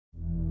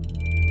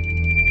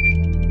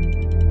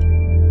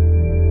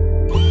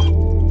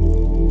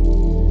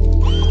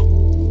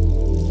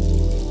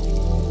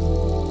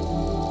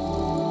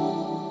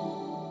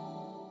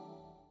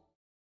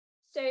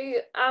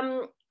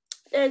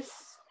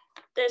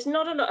there's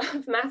not a lot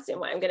of maths in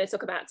what I'm going to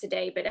talk about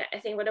today, but I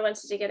think what I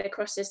wanted to get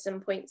across is some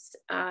points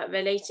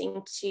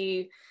relating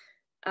to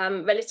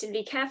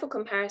relatively careful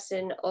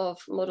comparison of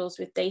models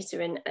with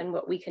data and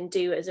what we can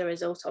do as a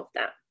result of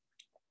that.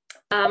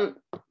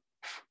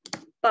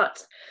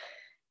 But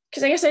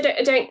because I guess I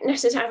don't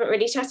necessarily, haven't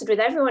really chatted with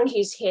everyone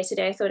who's here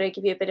today, I thought I'd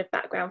give you a bit of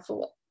background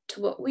for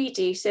what we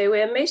do. So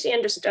we're mostly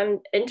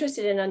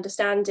interested in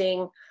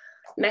understanding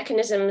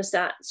mechanisms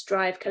that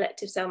drive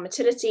collective cell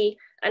motility,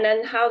 and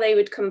then how they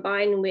would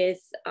combine with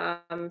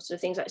sort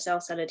of things like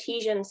cell-cell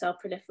adhesion, cell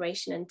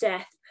proliferation, and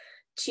death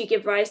to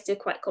give rise to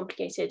quite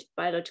complicated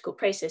biological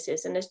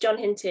processes. And as John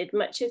hinted,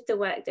 much of the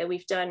work that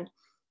we've done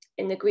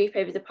in the group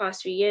over the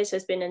past few years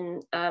has been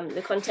in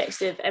the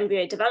context of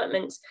embryo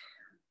development,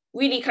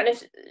 really kind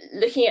of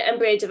looking at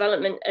embryo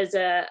development as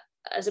a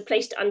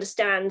place to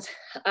understand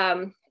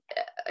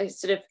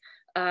sort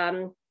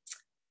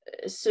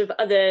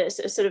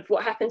of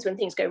what happens when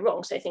things go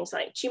wrong. So things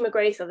like tumor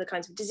growth, other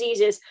kinds of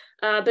diseases,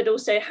 but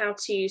also how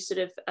to sort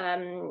of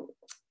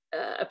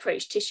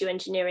approach tissue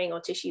engineering or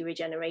tissue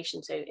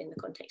regeneration. So in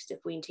the context of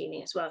wound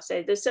healing as well.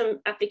 So there's some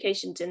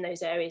applications in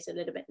those areas a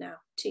little bit now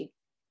too.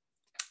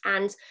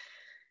 And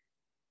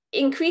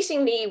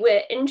increasingly,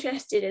 we're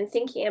interested in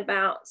thinking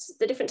about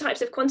the different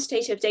types of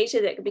quantitative data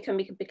that can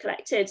be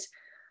collected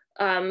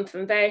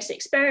from various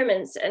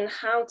experiments, and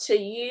how to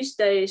use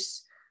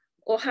those,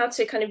 or how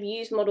to kind of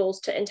use models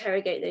to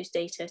interrogate those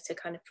data to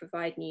kind of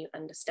provide new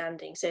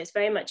understanding. So it's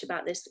very much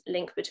about this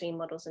link between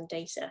models and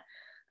data.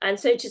 And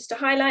so just to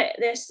highlight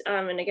this,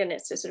 and again,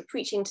 it's a sort of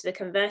preaching to the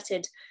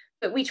converted,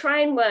 but we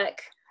try and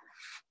work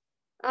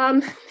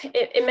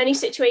in many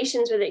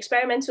situations with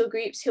experimental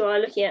groups who are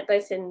looking at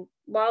both in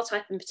wild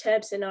type and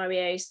perturbed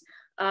scenarios,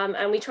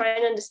 and we try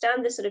and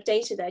understand the sort of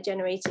data they're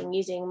generating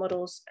using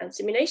models and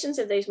simulations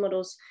of those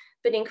models.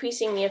 But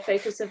increasingly, a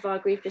focus of our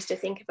group is to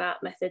think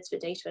about methods for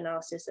data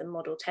analysis and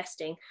model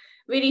testing,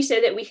 really so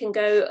that we can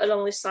go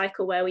along this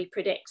cycle where we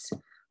predict,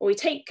 or we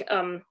take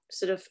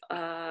sort of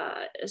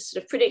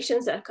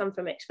predictions that have come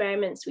from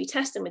experiments, we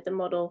test them with the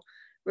model,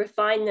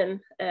 refine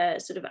them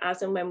sort of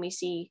as and when we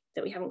see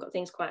that we haven't got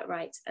things quite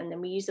right, and then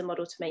we use the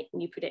model to make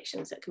new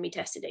predictions that can be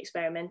tested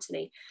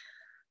experimentally.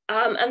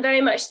 And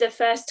very much the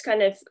first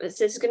kind of, so this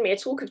is going to be a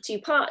talk of two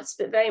parts,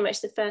 but very much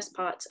the first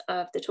part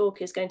of the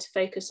talk is going to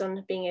focus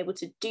on being able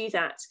to do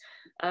that,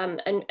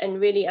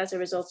 and really as a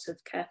result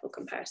of careful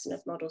comparison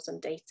of models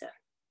and data.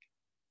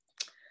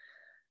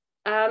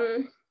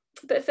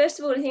 But first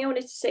of all, I think I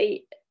wanted to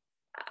say,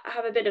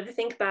 have a bit of a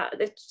think about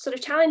the sort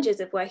of challenges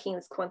of working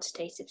with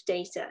quantitative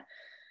data.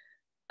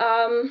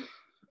 And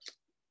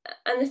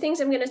the things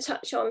I'm going to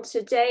touch on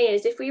today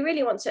is, if we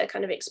really want to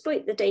kind of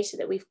exploit the data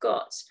that we've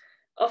got,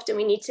 often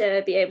we need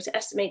to be able to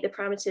estimate the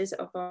parameters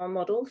of our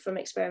model from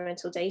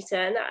experimental data.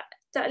 And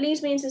that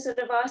leads me into sort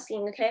of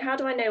asking, okay, how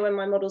do I know when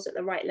my model's at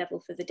the right level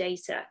for the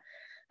data?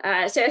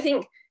 So I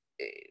think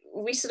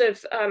we sort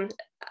of,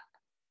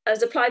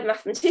 as applied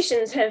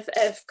mathematicians, have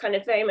kind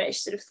of very much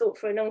sort of thought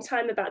for a long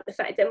time about the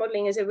fact that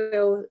modeling is a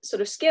real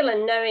sort of skill,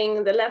 and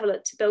knowing the level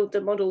to build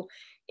the model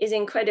is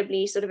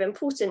incredibly sort of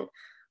important.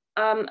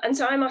 And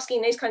so I'm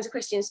asking those kinds of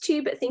questions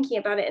too, but thinking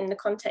about it in the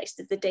context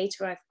of the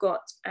data I've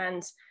got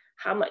and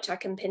how much I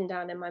can pin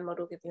down in my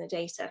model given the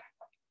data.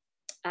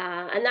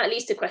 And that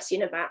leads to a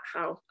question about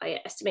how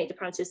I estimate the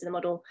parameters of the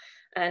model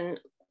and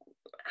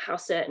how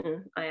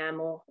certain I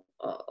am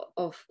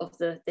of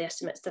the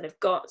estimates that I've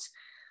got.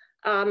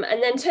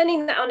 And then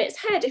turning that on its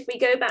head, if we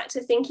go back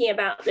to thinking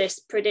about this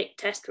predict,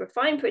 test,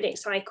 refine, predict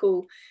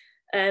cycle,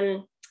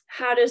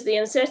 how does the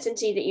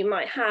uncertainty that you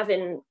might have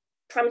in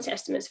parameter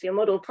estimates for your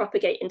model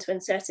propagate into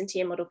uncertainty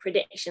in model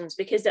predictions?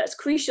 Because that's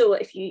crucial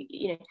if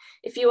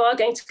you are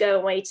going to go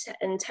away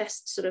and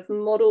test sort of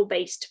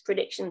model-based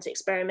predictions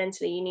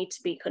experimentally, you need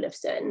to be kind of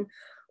certain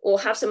or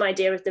have some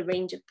idea of the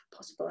range of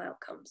possible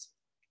outcomes.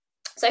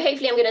 So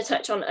hopefully I'm going to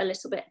touch on a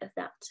little bit of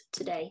that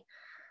today,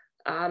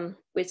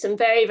 with some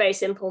very, very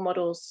simple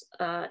models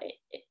as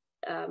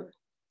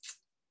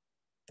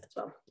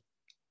well.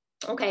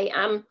 Okay,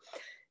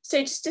 so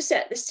just to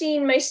set the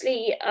scene,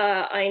 mostly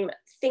I'm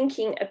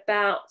thinking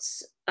about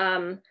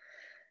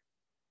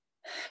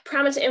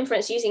parameter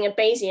inference using a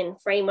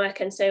Bayesian framework.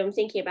 And so I'm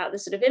thinking about the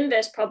sort of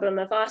inverse problem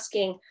of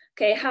asking,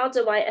 okay, how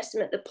do I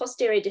estimate the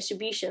posterior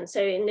distribution?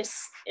 So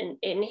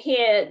in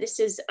here, this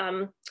is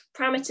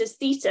parameters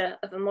theta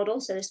of a model.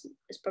 So this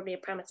is probably a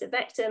parameter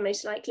vector,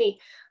 most likely.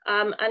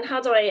 And how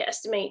do I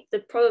estimate the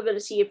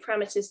probability of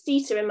parameters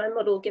theta in my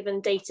model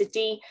given data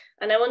D?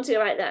 And I want to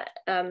write that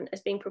as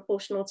being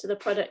proportional to the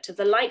product of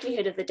the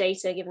likelihood of the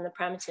data given the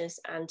parameters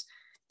and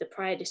the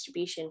prior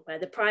distribution, where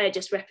the prior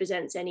just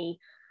represents any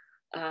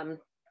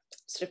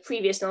sort of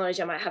previous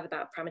knowledge I might have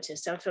about parameters.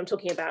 So if I'm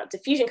talking about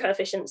diffusion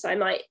coefficients, I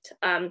might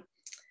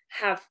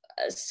have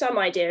some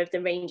idea of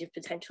the range of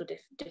potential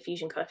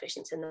diffusion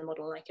coefficients in the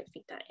model, and I can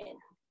feed that in.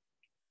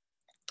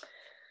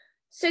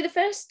 So the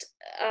first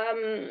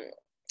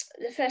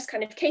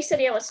kind of case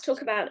study I want to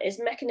talk about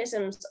is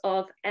mechanisms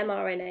of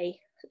mRNA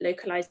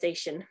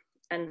localization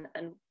and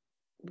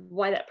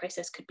why that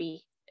process could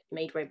be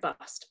made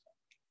robust.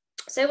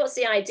 So what's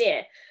the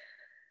idea?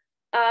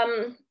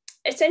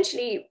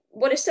 Essentially,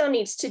 what a cell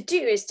needs to do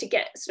is to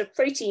get sort of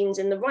proteins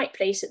in the right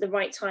place at the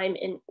right time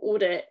in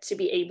order to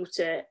be able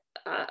to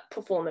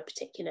perform a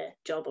particular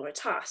job or a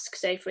task.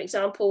 So, for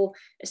example,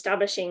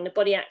 establishing the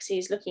body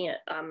axes, looking at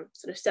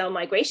sort of cell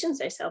migration,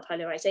 so cell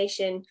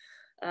polarization,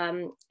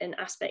 and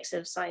aspects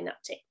of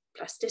synaptic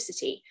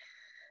plasticity.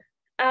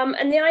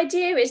 And the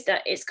idea is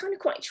that it's kind of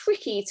quite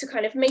tricky to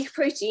kind of make a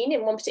protein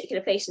in one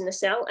particular place in the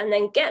cell and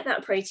then get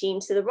that protein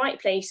to the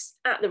right place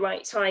at the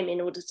right time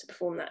in order to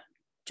perform that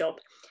job.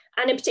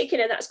 And in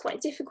particular, that's quite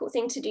a difficult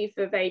thing to do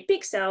for very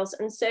big cells.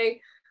 And so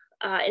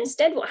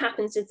instead, what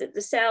happens is that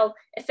the cell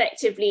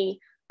effectively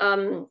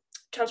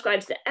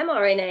transcribes the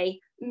mRNA,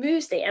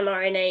 moves the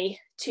mRNA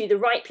to the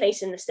right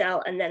place in the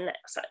cell, and then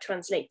lets that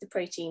translate the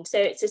protein. So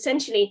it's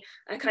essentially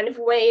a kind of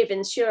way of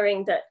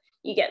ensuring that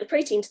you get the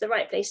protein to the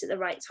right place at the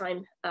right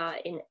time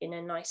in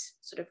a nice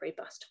sort of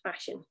robust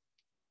fashion.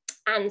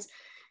 And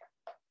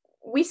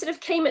we sort of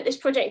came at this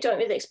project joint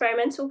with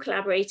experimental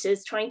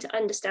collaborators trying to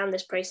understand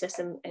this process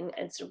and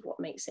sort of what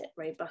makes it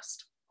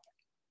robust.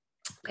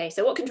 Okay,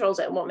 so what controls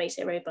it and what makes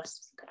it robust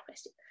is a good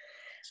question.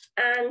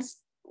 And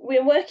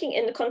we're working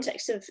in the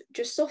context of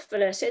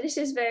Drosophila. So this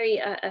is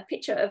a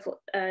picture of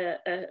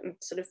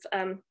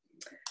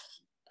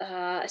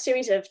a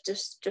series of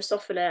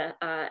Drosophila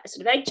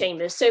sort of egg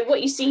chambers. So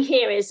what you see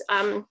here is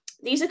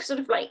these are sort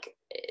of like,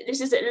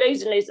 this is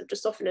loads and loads of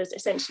Drosophilas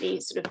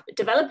essentially sort of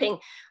developing.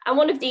 And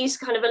one of these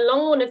kind of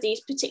along one of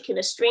these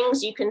particular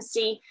strings, you can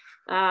see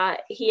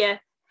here,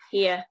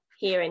 here,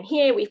 here, and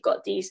here, we've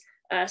got these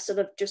sort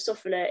of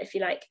Drosophila, if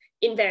you like,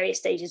 in various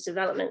stages of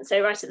development.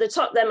 So right at the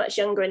top, they're much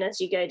younger, and as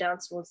you go down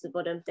towards the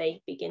bottom,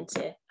 they begin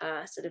to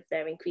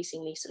they're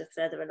increasingly sort of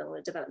further along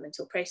the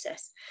developmental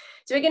process.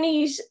 So we're going to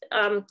use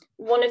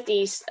one of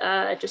these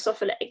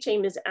Drosophila egg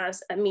chambers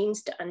as a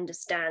means to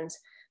understand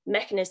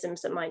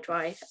mechanisms that might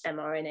drive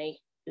mRNA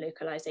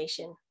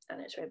localization and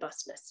its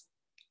robustness.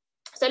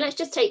 So let's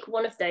just take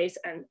one of those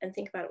and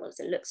think about what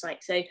it looks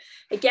like. So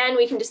again,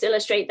 we can just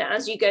illustrate that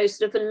as you go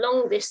sort of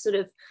along this sort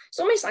of, it's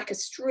almost like a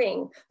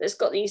string that's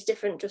got these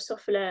different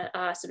Drosophila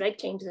sort of egg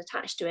chambers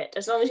attached to it.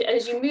 As long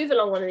as you move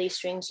along one of these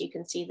strings, you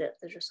can see that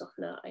the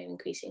Drosophila are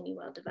increasingly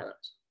well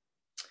developed.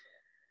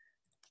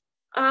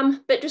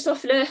 But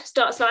Drosophila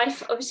starts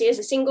life obviously as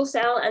a single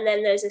cell, and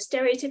then there's a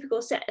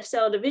stereotypical set of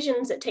cell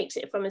divisions that takes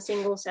it from a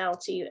single cell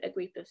to a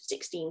group of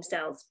 16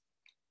 cells.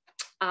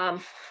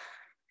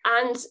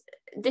 And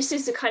this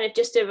is a kind of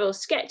just a real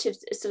sketch of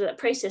sort of that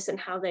process and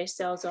how those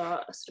cells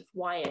are sort of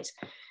wired.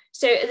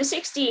 So at the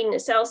 16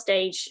 cell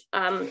stage,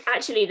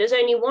 actually there's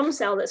only one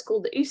cell that's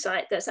called the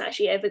oocyte that's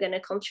actually ever going to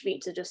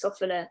contribute to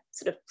Drosophila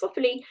sort of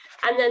properly.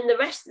 And then the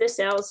rest of the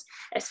cells,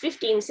 as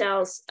 15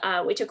 cells,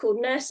 which are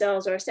called nurse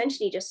cells, are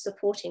essentially just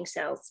supporting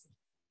cells.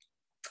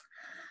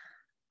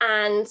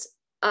 And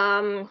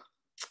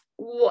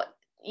what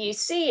you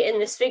see in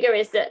this figure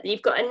is that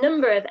you've got a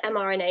number of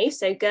mRNA,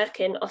 so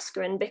gherkin,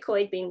 Oscar, and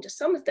bicoid being just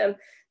some of them,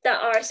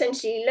 that are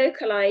essentially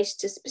localized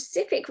to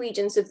specific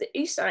regions of the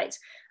oocyte.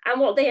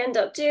 And what they end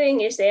up doing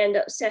is they end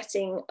up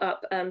setting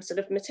up sort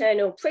of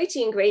maternal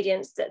protein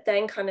gradients that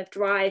then kind of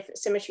drive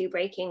symmetry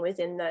breaking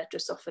within the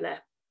Drosophila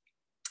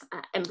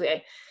embryo.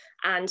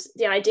 And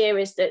the idea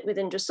is that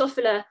within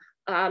Drosophila,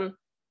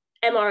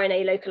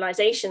 mRNA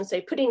localization, so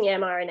putting the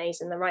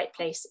mRNAs in the right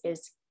place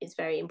is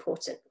very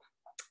important.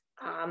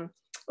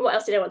 What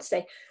else did I want to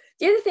say?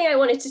 The other thing I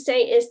wanted to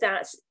say is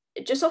that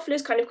Drosophila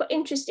is kind of quite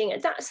interesting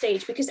at that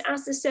stage, because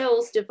as the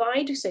cells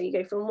divide, so you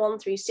go from 1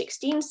 through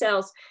 16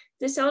 cells,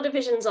 the cell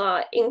divisions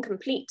are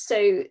incomplete.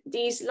 So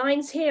these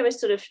lines here are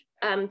sort of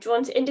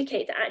drawn to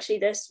indicate that actually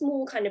there's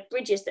small kind of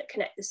bridges that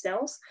connect the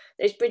cells.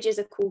 Those bridges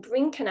are called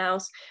ring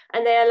canals,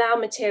 and they allow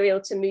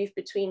material to move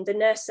between the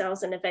nurse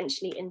cells and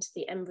eventually into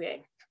the embryo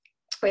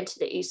or into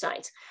the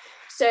oocyte.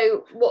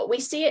 So what we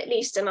see, at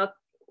least, and I'll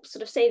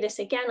sort of say this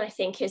again, I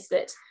think, is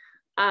that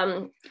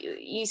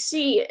you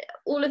see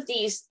all of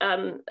these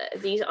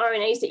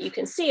RNAs that you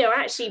can see are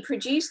actually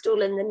produced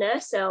all in the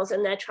nurse cells,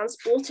 and they're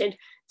transported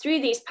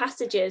through these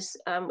passages,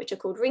 which are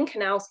called ring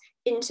canals,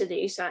 into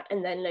the oocyte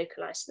and then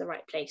localized to the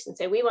right place. And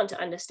so we want to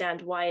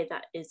understand why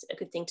that is a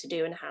good thing to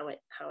do and how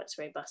it's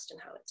robust and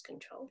how it's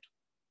controlled.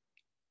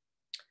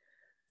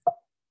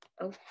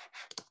 Oh.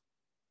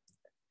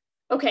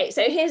 Okay,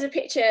 so here's a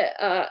picture,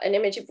 an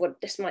image of what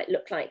this might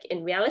look like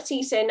in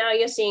reality. So now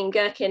you're seeing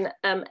gherkin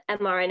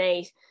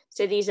mRNA.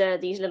 So these are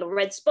these little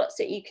red spots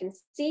that you can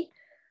see.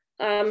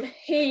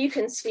 Here you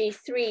can see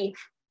 3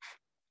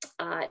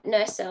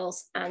 nurse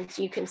cells, and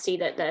you can see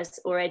that there's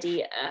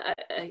already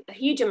a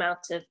huge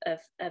amount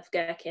of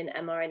gherkin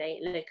mRNA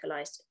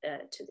localized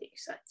to the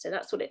oocyte. So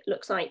that's what it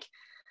looks like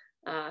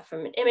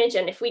from an image.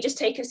 And if we just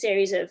take a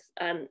series of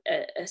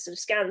a sort of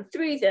scan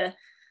through the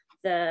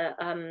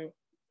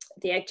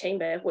egg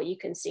chamber, what you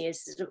can see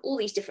is sort of all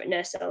these different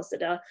nurse cells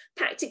that are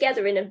packed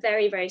together in a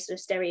very, very sort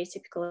of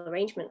stereotypical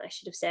arrangement, I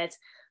should have said.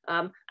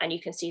 And you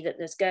can see that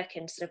there's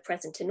gherkin sort of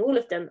present in all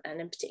of them, and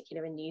in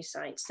particular in the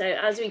oocyte. So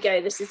as we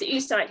go, this is the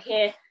oocyte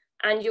here,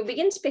 And you'll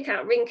begin to pick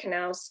out ring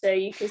canals. So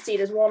you can see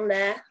there's one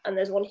there and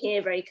there's one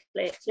here very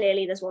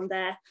clearly, there's one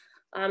there.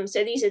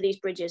 So these are these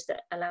bridges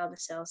that allow the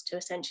cells to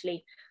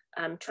essentially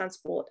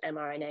transport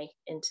mRNA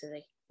into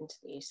the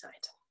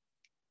oocyte.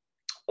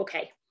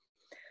 Okay,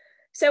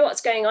 so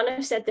what's going on?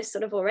 I've said this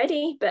sort of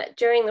already, but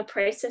during the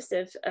process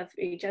of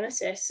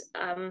oogenesis,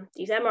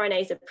 these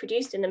mRNAs are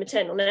produced in the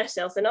maternal nerve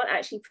cells. They're not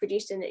actually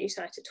produced in the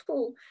oocyte at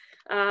all,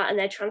 and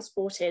they're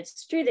transported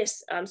through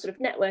this sort of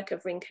network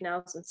of ring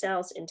canals and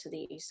cells into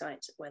the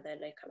oocyte where they're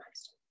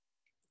localized.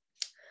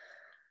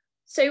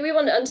 So we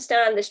want to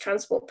understand this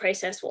transport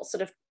process,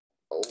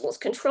 what's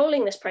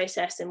controlling this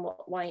process and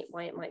why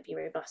it might be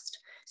robust.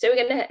 So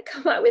we're going to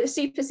come up with a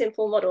super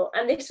simple model.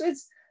 And this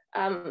was,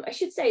 I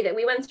should say that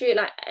we went through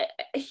like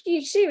a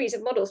huge series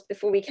of models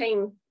before we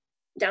came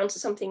down to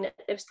something that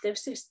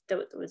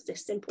was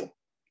this simple.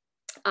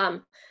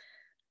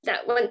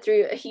 That went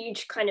through a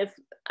huge kind of,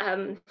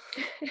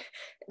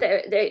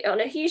 they're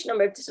on a huge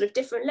number of sort of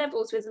different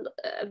levels with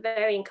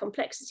varying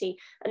complexity.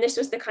 And this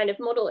was the kind of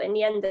model in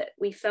the end that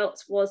we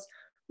felt was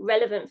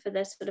relevant for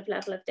the sort of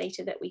level of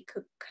data that we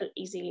could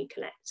easily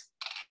collect.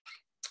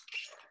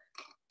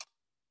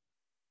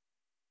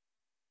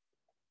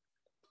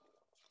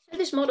 So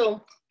this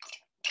model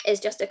is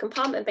just a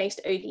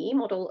compartment-based ODE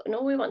model, and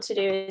all we want to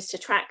do is to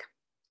track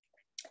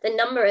the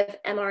number of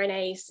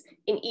mRNAs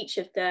in each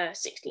of the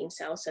 16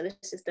 cells. So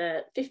this is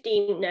the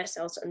 15 nerve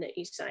cells on the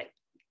oocyte.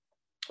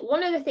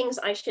 One of the things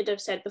I should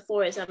have said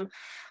before is I'm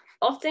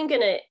often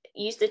going to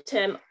use the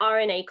term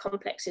RNA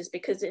complexes,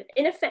 because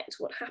in effect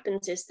what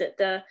happens is that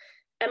the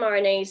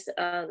mRNAs,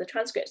 the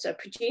transcripts, are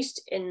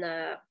produced in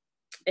the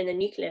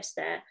nucleus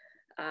there,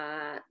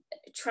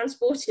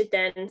 transported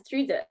then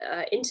through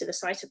into the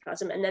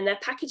cytoplasm, and then they're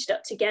packaged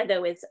up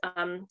together with,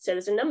 so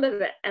there's a number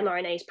of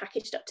mRNAs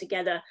packaged up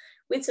together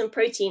with some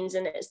proteins,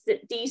 and it's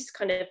these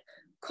kind of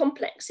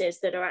complexes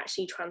that are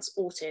actually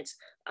transported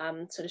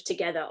sort of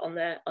together on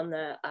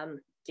the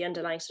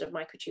underlying sort of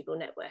microtubule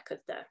network of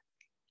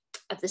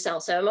the cell.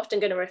 So I'm often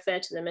going to refer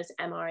to them as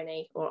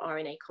mRNA or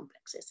RNA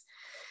complexes.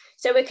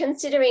 So we're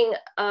considering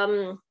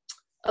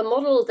a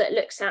model that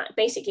looks at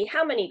basically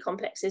how many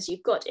complexes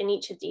you've got in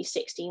each of these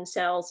 16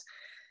 cells.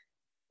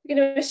 We're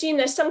going to assume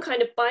there's some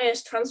kind of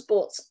biased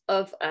transports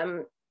of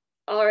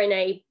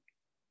RNA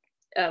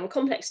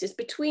complexes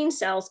between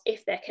cells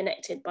if they're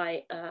connected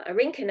by a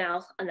ring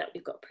canal, and that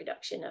we've got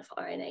production of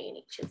RNA in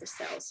each of the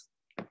cells.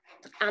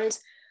 And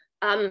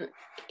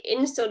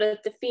in sort of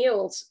the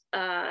field,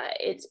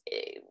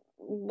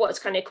 what's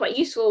kind of quite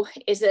useful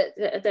is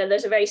that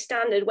there's a very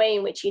standard way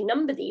in which you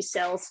number these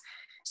cells.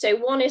 So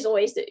 1 is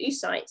always the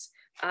oocyte,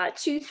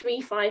 2,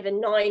 3, 5, and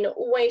 9 are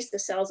always the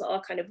cells that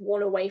are kind of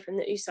 1 away from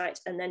the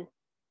oocyte, and then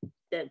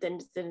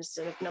the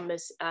sort of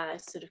numbers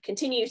sort of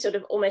continue sort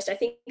of almost, I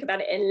think about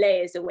it in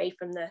layers away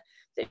from the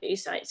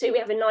oocyte. So we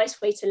have a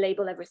nice way to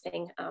label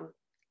everything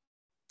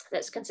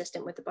that's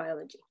consistent with the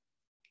biology.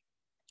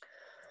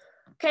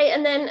 Okay,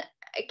 and then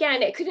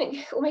again,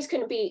 almost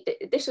couldn't be,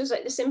 this was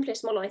like the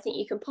simplest model I think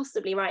you can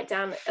possibly write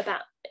down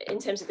about in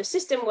terms of the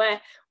system,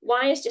 where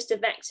Y is just a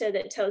vector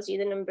that tells you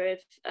the number of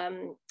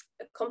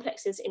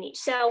complexes in each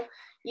cell.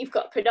 You've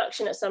got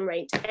production at some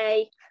rate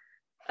A.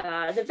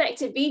 The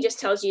vector B just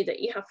tells you that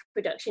you have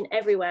production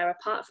everywhere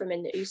apart from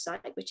in the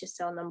oocyte, which is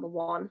cell number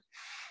 1.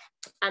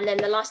 And then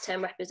the last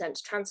term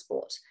represents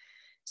transport.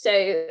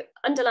 So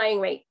underlying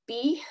rate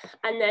B,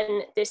 and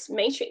then this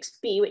matrix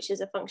B, which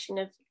is a function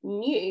of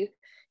mu,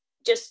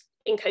 just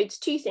encodes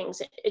 2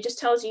 things. It just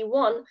tells you,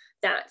 one,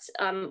 that,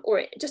 or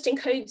it just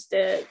encodes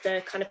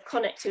the kind of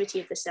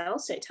connectivity of the cell.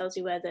 So it tells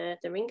you where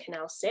the ring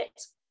canals sit.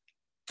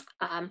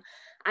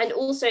 And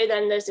also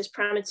then there's this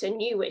parameter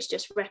nu, which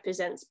just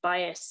represents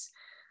bias.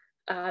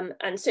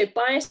 And so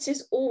bias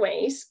is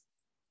always,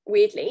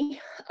 weirdly,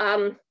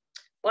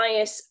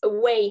 bias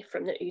away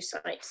from the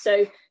oocyte.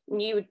 So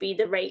nu would be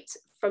the rate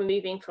from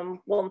moving from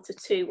 1 to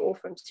 2 or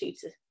from 2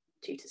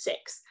 to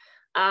 6.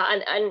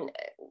 And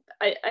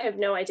I have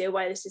no idea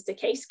why this is the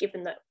case,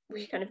 given that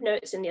we kind of know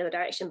it's in the other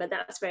direction, but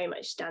that's very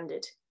much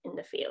standard in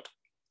the field.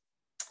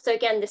 So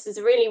again, this is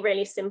a really,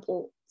 really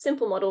simple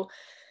model.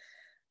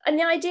 And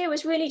the idea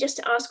was really just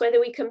to ask whether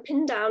we can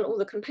pin down all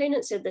the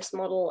components of this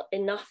model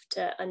enough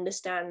to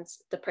understand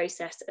the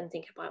process and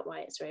think about why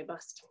it's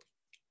robust.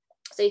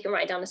 So you can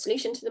write down a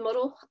solution to the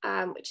model,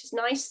 which is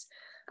nice.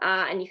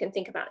 And you can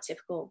think about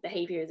typical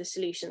behavior of the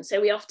solution.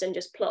 So we often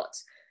just plot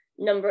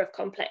number of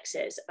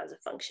complexes as a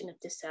function of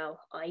the cell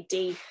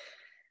ID.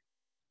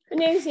 And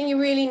the only thing you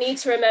really need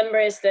to remember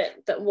is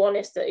that 1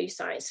 is the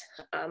oocyte.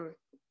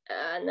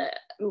 And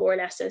more or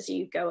less as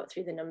you go up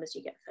through the numbers,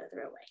 you get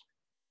further away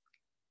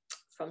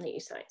from the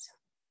oocyte.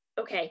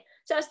 Okay,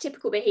 so that's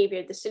typical behavior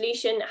of the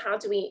solution. How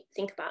do we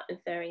think about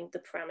inferring the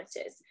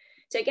parameters?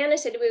 So again, I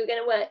said we were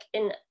going to work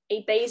in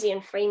a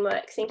Bayesian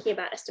framework, thinking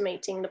about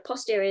estimating the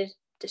posterior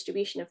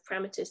distribution of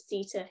parameters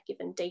theta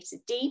given data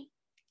D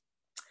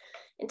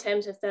in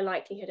terms of the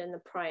likelihood and the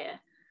prior.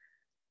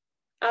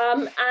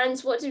 And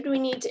what did we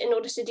need in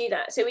order to do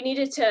that? So we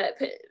needed to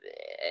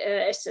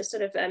it's a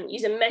sort of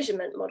use a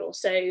measurement model.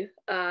 So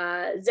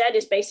Z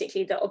is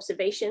basically the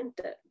observation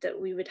that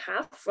we would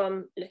have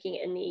from looking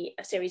in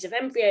a series of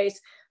embryos,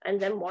 and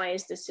then Y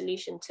is the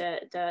solution to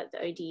the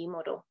ODE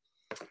model.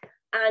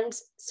 And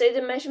so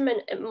the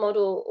measurement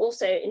model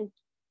also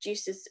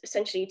induces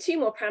essentially two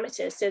more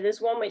parameters. So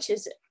there's one which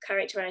is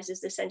characterized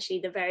as essentially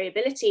the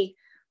variability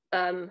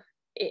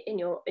in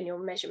your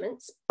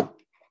measurements,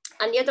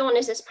 and the other one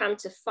is this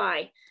parameter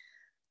phi.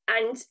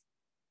 And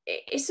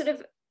it's sort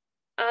of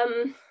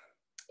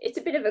it's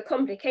a bit of a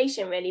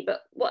complication really,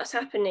 but what's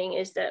happening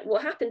is that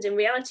what happens in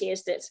reality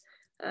is that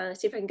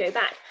let's see if I can go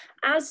back,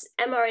 as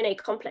mRNA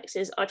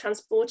complexes are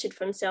transported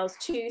from cells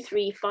 2,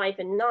 3, 5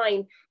 and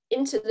 9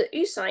 into the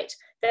oocyte,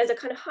 there's a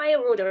kind of higher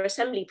order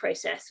assembly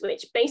process,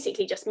 which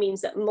basically just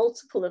means that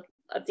multiple of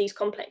these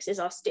complexes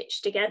are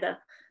stitched together.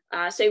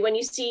 So when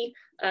you see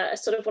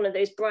sort of one of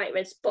those bright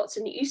red spots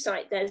in the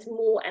oocyte, there's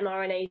more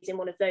mRNAs in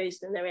one of those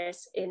than there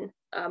is in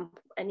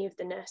any of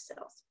the nurse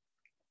cells.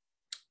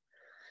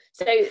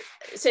 So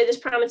this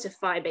parameter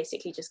phi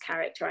basically just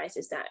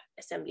characterizes that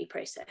assembly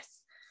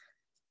process.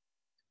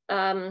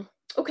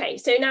 Okay,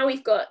 so now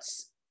we've got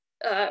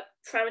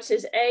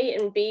parameters A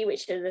and B,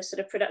 which are the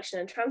sort of production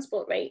and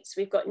transport rates.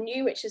 We've got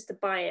nu, which is the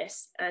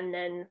bias, and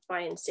then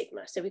phi and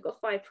sigma. So we've got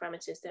 5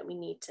 parameters that we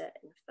need to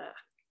infer.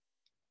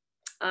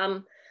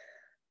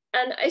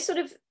 And I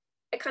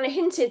kind of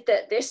hinted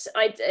that this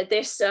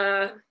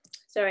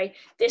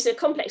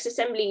complex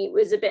assembly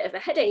was a bit of a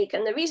headache,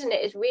 and the reason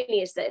it is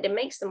really is that it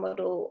makes the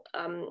model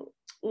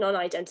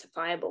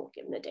non-identifiable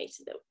given the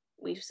data that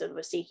we sort of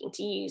were seeking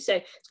to use.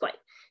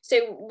 So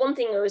one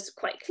thing that was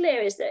quite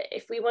clear is that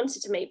if we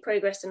wanted to make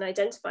progress in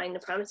identifying the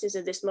parameters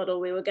of this model,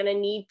 we were going to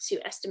need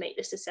to estimate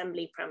this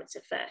assembly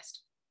parameter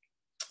first.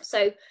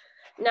 So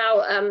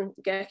now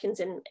gherkins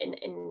in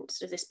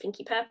sort of this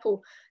pinky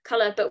purple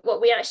color, but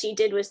what we actually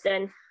did was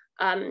then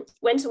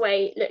went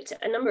away, looked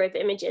at a number of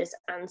images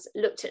and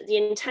looked at the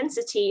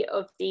intensity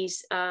of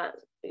these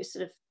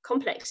sort of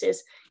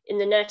complexes in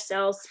the nurse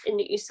cells in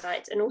the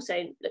oocyte, and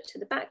also looked at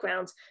the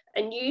background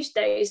and used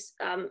those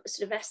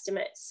sort of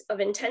estimates of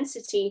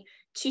intensity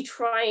to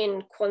try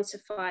and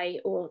quantify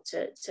or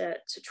to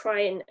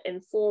try and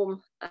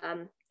inform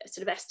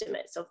sort of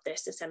estimates of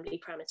this assembly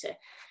parameter.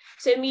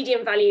 So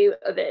median value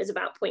of it is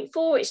about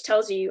 0.4, which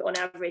tells you on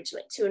average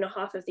like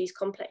 2.5 of these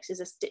complexes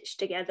are stitched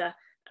together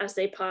as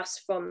they pass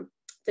from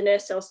the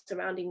nurse cells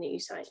surrounding the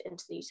oocyte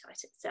into the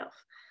oocyte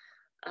itself.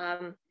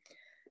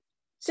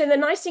 So the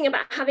nice thing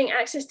about having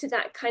access to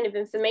that kind of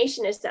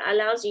information is that it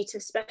allows you to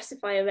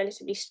specify a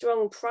relatively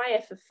strong prior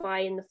for phi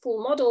in the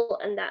full model,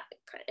 and that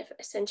kind of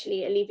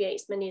essentially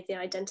alleviates many of the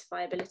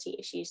identifiability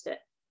issues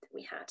that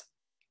we had.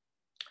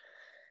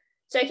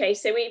 So okay,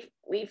 so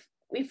we've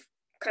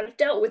kind of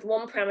dealt with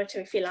one parameter,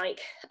 if you like,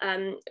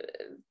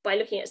 by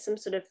looking at some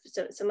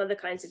other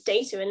kinds of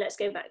data, and let's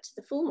go back to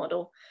the full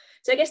model.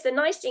 So I guess the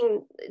nice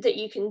thing that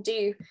you can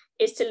do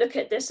is to look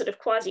at this sort of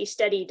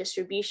quasi-steady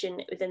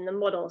distribution within the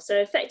model. So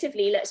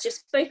effectively, let's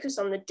just focus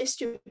on the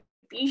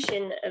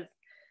distribution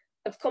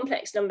of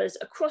complex numbers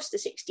across the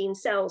 16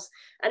 cells.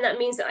 And that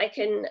means that I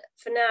can,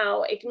 for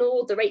now,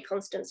 ignore the rate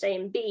constants A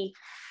and B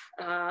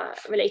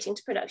relating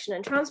to production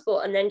and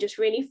transport, and then just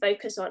really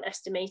focus on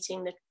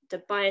estimating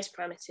the bias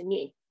parameter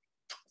nu.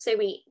 So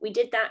we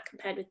did that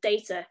compared with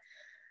data.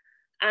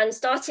 And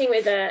starting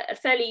with a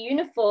fairly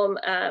uniform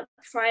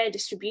prior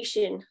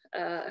distribution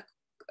for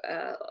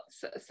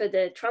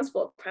the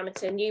transport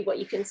parameter nu, what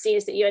you can see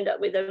is that you end up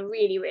with a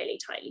really, really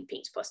tightly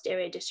peaked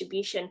posterior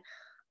distribution,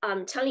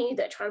 telling you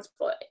that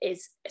transport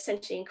is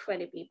essentially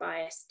incredibly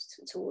biased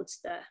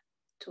towards the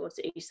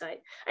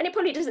oocyte. And it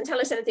probably doesn't tell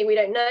us anything we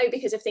don't know,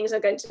 because if things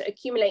are going to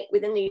accumulate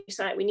within the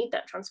oocyte, we need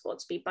that transport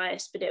to be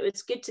biased. But it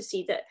was good to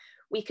see that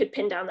we could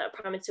pin down that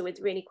parameter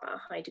with really quite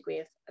a high degree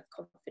of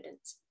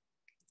confidence.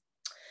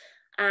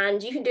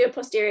 And you can do a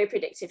posterior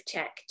predictive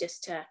check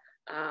just to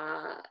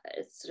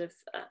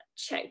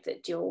check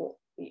that your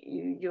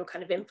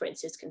kind of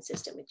inference is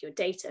consistent with your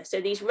data. So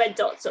these red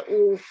dots are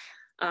all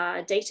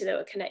data that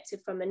were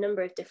collected from a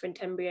number of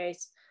different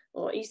embryos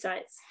or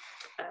oocytes,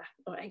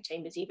 or egg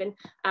chambers even.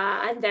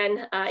 And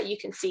then you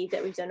can see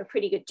that we've done a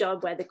pretty good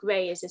job where the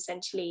gray is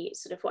essentially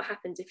sort of what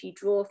happens if you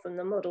draw from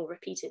the model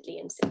repeatedly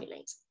and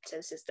simulate. So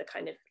this is the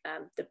kind of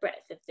the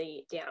breadth of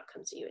the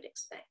outcomes that you would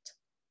expect.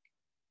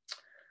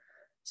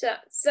 So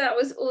that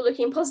was all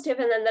looking positive.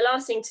 And then the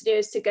last thing to do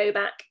is to go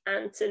back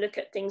and to look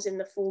at things in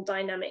the full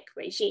dynamic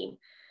regime.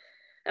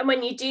 And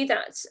when you do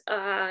that,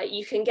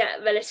 you can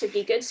get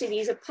relatively good. So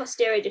these are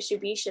posterior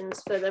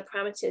distributions for the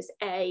parameters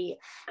A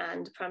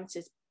and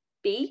parameters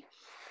B.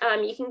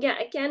 You can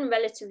get, again,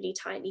 relatively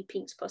tightly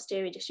peaked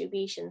posterior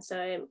distribution.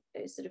 So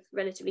I'm sort of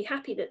relatively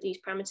happy that these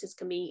parameters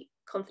can be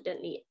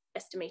confidently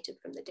estimated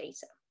from the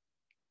data.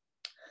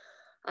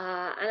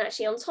 And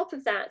actually on top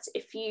of that,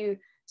 if you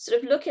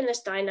sort of look in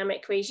this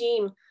dynamic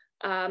regime,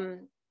 what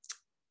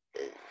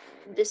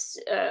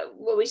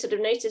we sort of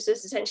noticed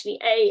is essentially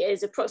A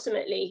is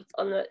approximately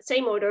on the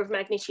same order of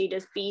magnitude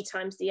as B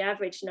times the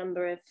average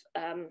number of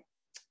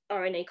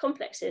RNA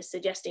complexes,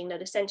 suggesting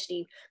that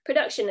essentially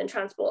production and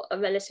transport are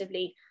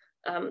relatively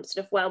sort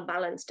of well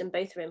balanced, and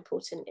both are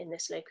important in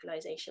this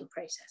localization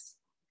process.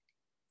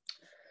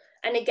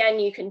 And again,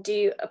 you can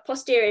do a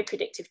posterior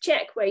predictive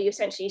check where you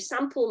essentially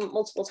sample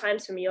multiple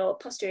times from your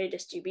posterior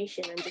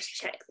distribution and just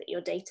check that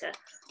your data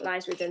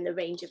lies within the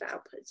range of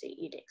outputs that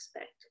you'd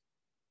expect.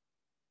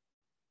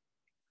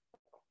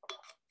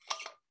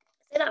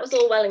 So that was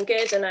all well and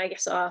good, and I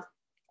guess our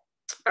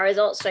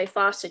results so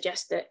far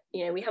suggest that,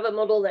 you know, we have a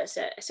model that's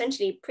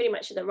essentially pretty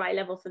much at the right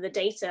level for the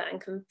data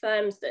and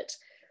confirms that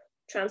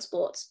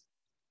transport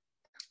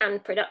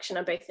and production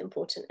are both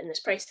important in this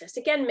process.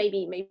 Again,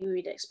 maybe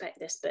we'd expect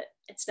this, but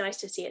it's nice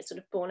to see it sort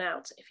of borne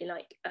out, if you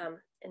like,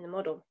 in the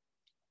model.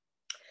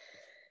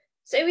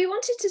 So we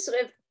wanted to sort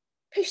of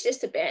push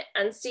this a bit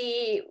and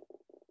see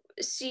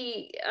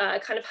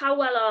kind of how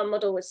well our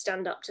model would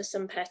stand up to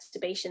some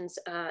perturbations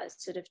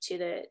sort of to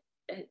the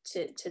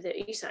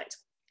oocyte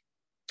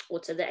or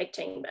to the egg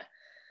chamber.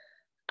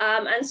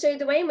 And so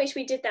the way in which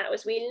we did that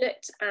was we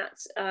looked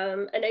at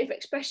an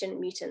overexpression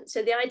mutant.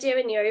 So the idea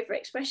in your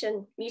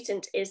overexpression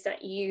mutant is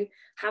that you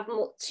have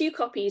two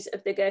copies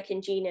of the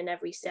gherkin gene in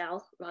every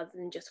cell rather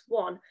than just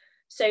one.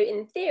 So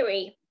in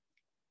theory,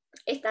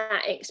 if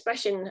that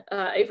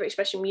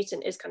overexpression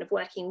mutant is kind of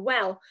working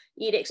well,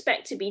 you'd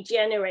expect to be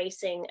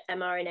generating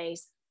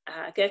mRNAs,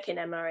 gherkin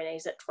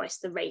mRNAs at twice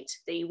the rate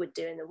that you would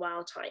do in the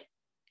wild type.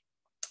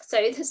 So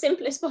the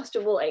simplest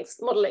possible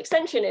model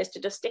extension is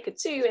to just stick a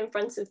 2 in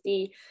front of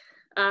the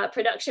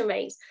production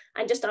rates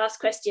and just ask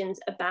questions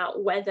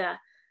about whether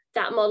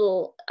that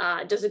model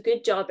does a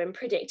good job in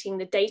predicting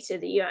the data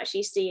that you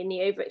actually see in the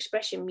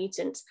overexpression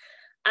mutant.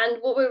 And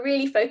what we're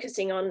really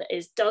focusing on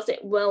is, does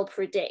it well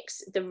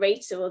predict the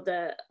rate or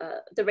the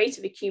rate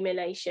of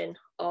accumulation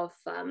of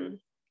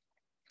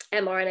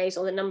mRNAs,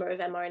 or the number of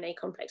mRNA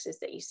complexes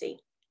that you see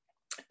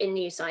in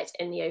the oocyte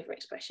in the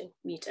overexpression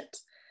mutant.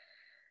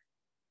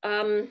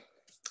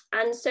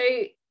 And so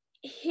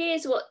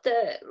here's what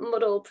the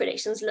model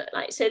predictions look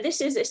like. So this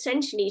is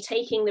essentially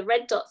taking the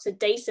red dots of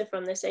data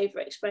from this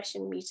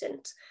overexpression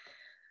mutant,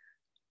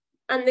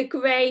 and the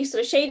gray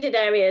sort of shaded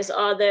areas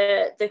are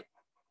the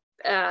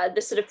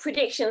sort of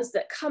predictions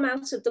that come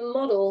out of the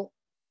model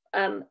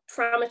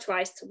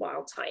parameterized to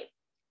wild type.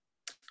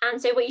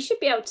 And so what you should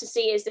be able to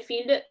see is, if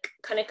you look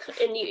kind of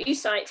in the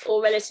oocyte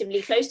or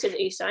relatively close to the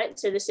oocyte,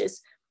 so this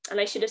is, and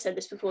I should have said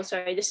this before,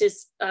 sorry, this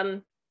is,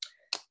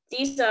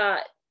 these are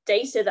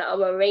data that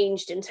are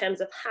arranged in terms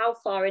of how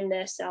far in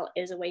their cell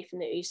is away from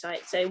the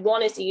oocyte. So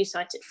one is the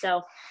oocyte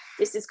itself.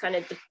 This is kind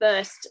of the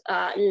first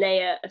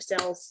layer of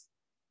cells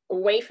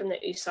away from the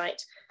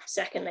oocyte,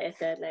 second layer,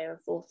 third layer,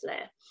 and fourth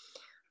layer.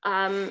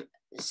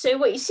 So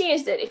what you see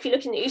is that if you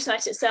look in the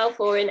oocyte itself,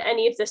 or in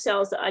any of the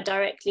cells that are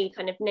directly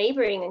kind of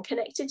neighboring and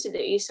connected to the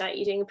oocyte,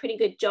 you're doing a pretty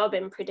good job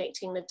in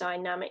predicting the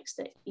dynamics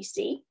that you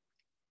see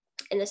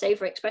in this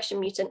overexpression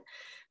mutant.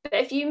 But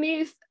if you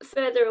move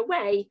further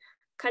away,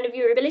 kind of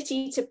your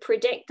ability to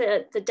predict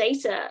the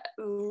data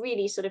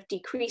really sort of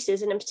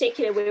decreases. And in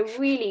particular, we're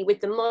really, with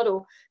the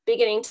model,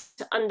 beginning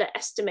to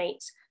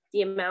underestimate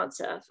the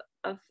amounts of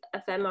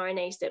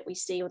mRNAs that we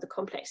see, or the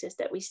complexes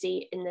that we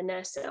see in the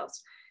nurse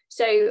cells.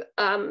 So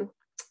the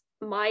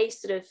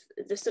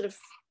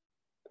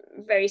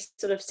very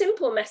sort of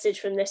simple message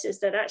from this is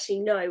that actually,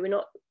 no, we're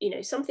not, you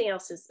know, something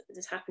else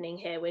is happening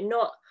here. We're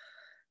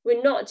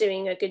not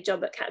doing a good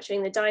job at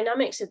capturing the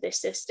dynamics of this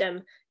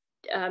system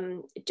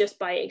just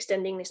by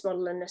extending this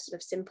model in a sort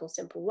of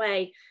simple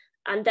way.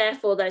 And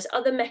therefore, there's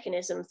other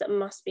mechanisms that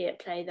must be at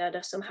play that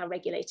are somehow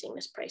regulating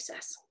this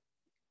process.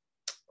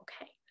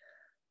 Okay.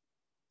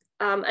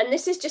 And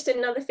this is just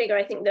another figure,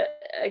 I think, that,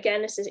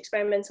 again, this is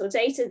experimental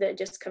data that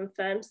just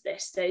confirms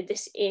this. So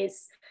this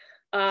is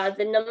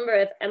the number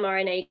of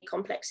mRNA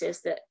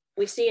complexes that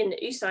we see in the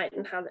oocyte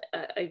and how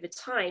over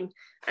time.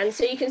 And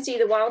so you can see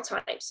the wild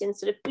types in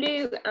sort of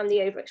blue, and the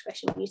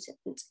overexpression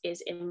mutant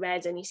is in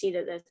red. And you see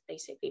that there's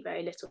basically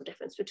very little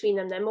difference between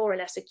them. They're more or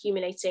less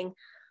accumulating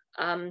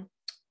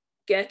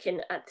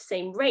gherkin at the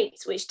same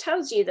rates, which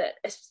tells you that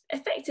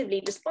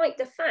effectively, despite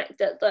the fact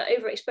that the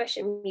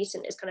overexpression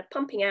mutant is kind of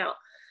pumping out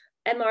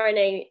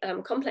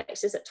mRNA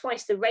complexes at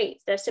twice the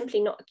rate, they're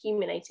simply not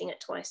accumulating at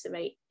twice the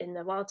rate in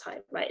the wild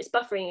type, right? It's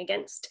buffering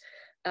against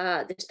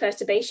this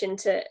perturbation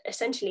to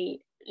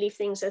essentially leave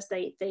things as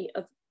they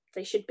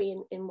should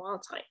be in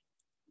wild type.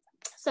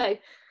 So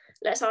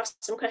let's ask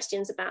some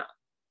questions about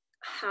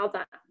how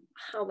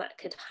that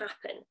could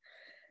happen.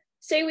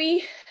 So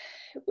we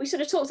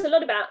sort of talked a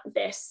lot about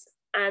this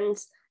and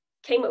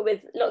came up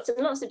with lots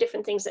and lots of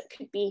different things that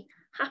could be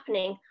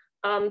happening.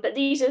 But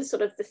these are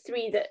sort of the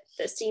three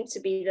that seem to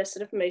be the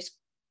sort of most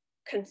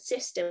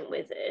consistent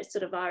with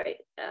sort of our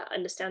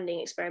understanding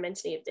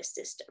experimentally of this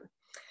system.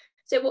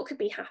 So what could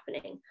be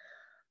happening?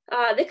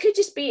 There could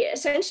just be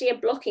essentially a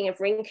blocking of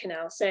ring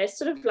canals. So it's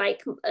sort of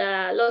like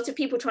lots of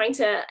people trying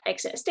to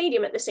exit a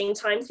stadium at the same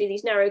time through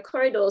these narrow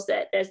corridors.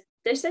 There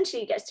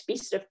essentially gets to be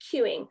sort of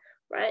queuing,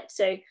 right?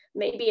 So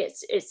maybe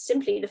it's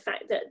simply the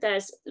fact that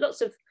there's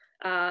lots of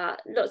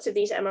lots of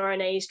these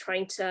mRNAs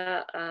trying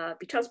to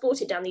be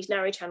transported down these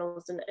narrow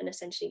channels, and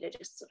essentially they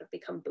just sort of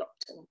become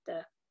blocked, and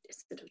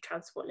it's sort of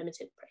transport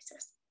limited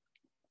process.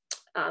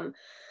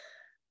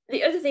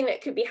 The other thing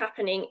that could be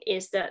happening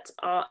is that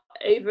our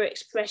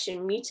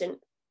overexpression mutant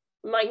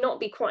might not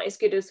be quite as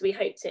good as we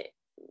hoped it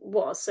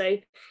was. So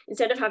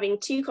instead of having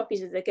 2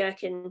 copies of the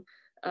gherkin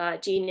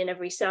gene in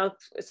every cell,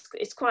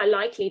 it's quite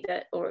likely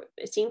that, or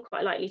it seemed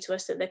quite likely to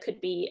us, that there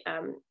could be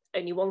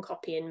only 1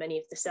 copy in many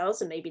of the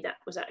cells, and maybe that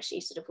was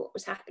actually sort of what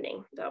was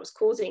happening that was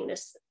causing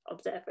this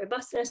observed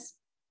robustness.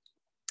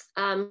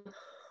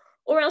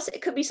 Or else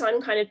it could be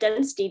some kind of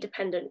density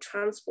dependent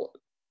transport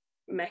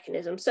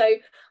mechanism. So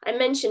I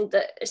mentioned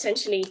that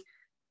essentially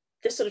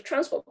the sort of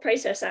transport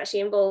process actually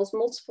involves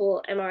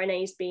multiple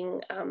mRNAs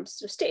being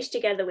sort of stitched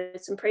together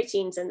with some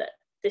proteins, and that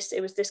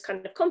it was this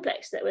kind of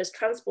complex that was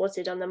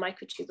transported on the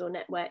microtubule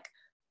network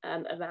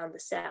around the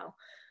cell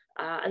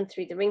and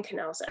through the ring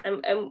canals.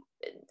 And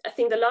I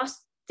think the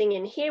last thing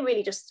in here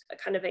really just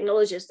kind of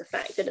acknowledges the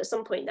fact that at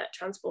some point that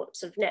transport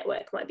sort of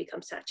network might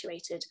become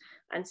saturated,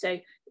 and so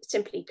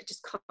simply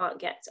just can't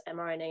get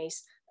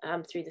mRNAs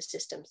through the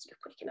system sort of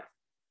quick enough.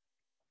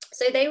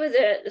 So they were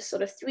the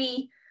sort of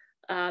three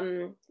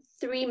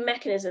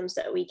mechanisms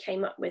that we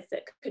came up with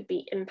that could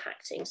be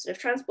impacting sort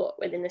of transport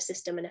within the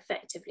system and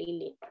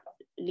effectively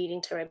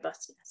leading to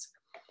robustness.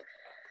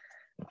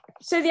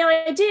 So the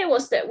idea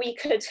was that we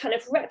could kind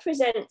of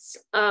represent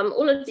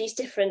all of these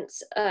different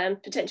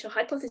potential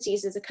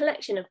hypotheses as a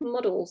collection of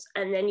models,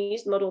 and then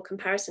use model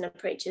comparison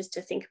approaches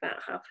to think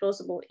about how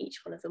plausible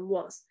each one of them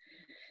was.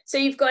 So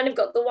you've kind of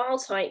got the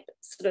wild type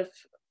sort of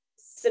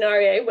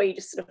scenario where you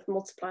just sort of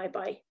multiply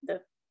by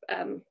the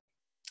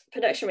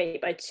production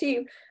rate by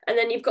 2, and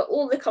then you've got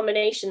all the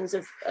combinations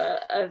of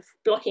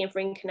blocking of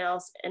ring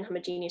canals and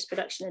homogeneous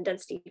production and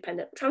density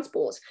dependent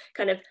transport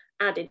kind of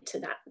added to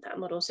that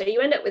model. So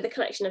you end up with a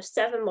collection of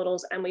 7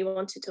 models, and we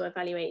wanted to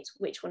evaluate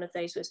which one of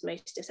those was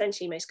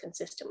essentially most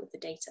consistent with the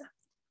data.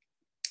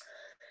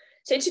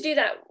 So to do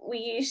that, we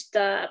used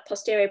the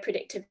posterior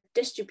predictive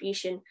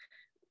distribution,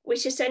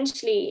 which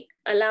essentially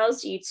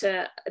allows you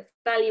to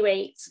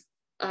evaluate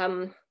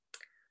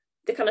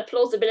the kind of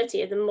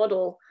plausibility of the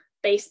model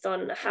based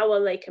on how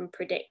well they can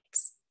predict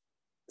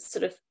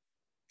sort of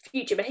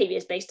future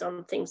behaviors based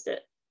on things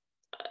that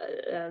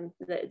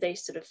they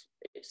sort of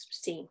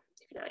seen,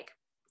 if you like.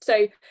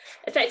 So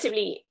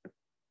effectively,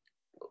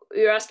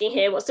 we were asking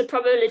here, what's the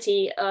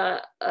probability of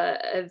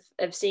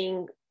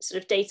seeing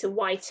sort of data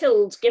Y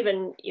tilde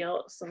given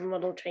your sort of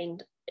model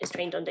is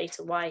trained on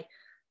data Y,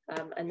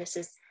 and this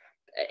is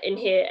in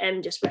here,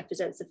 M just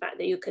represents the fact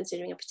that you're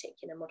considering a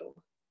particular model.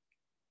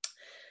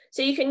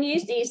 So you can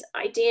use these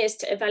ideas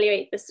to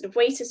evaluate the sort of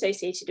weight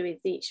associated with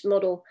each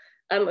model.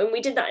 And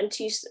we did that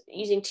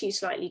using 2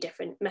 slightly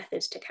different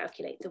methods to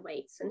calculate the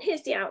weights. And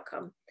here's the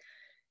outcome.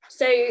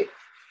 So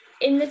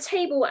in the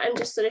table, what I'm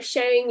just sort of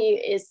showing you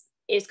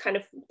is kind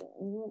of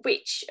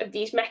which of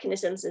these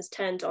mechanisms is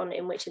turned on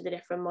in which of the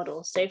different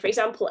models. So for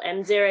example,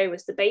 M0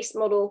 was the base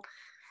model.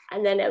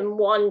 And then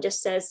M1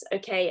 just says,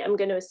 okay, I'm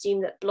going to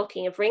assume that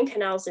blocking of ring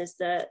canals is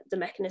the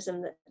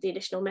mechanism, the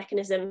additional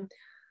mechanism.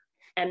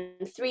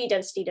 M3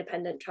 density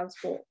dependent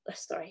transport,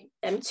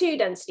 M2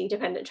 density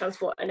dependent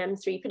transport, and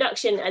M3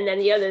 production, and then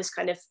the others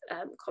kind of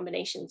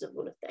combinations of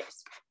all of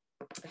those,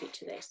 of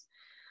each of those.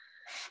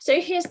 So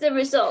here's the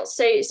results.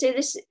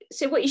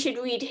 So what you should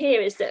read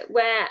here is that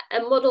where a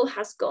model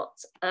has got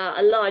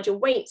a larger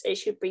weight, it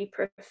should be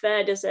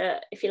preferred as a,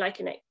 if you like,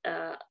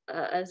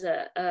 as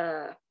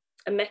a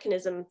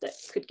mechanism that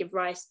could give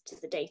rise to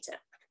the data.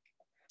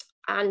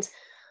 And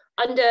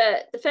under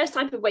the first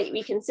type of weight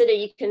we consider,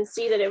 you can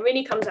see that it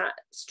really comes out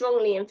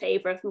strongly in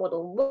favor of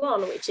model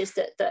 1, which is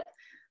that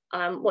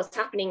what's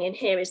happening in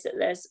here is that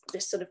there's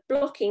this sort of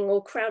blocking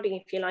or crowding,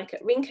 if you like,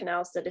 at ring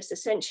canals that is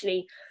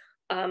essentially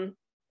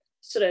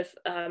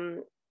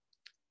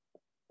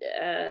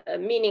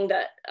meaning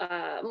that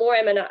more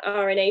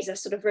mRNAs are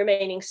sort of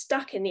remaining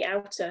stuck in the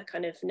outer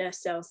kind of nurse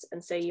cells,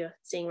 and so you're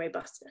seeing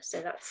robustness.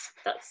 So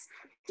that's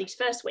these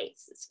first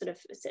weights sort of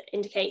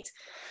indicate.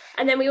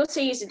 And then we also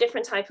use a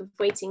different type of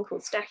weighting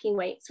called stacking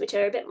weights, which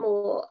are a bit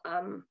more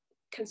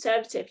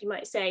conservative, you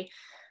might say.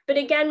 But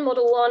again,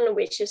 model 1,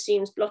 which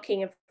assumes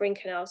blocking of ring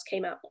canals,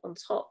 came out on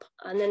top.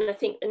 And then I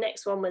think the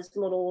next one was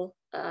model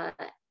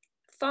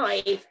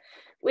 5,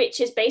 which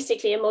is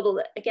basically a model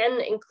that again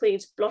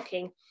includes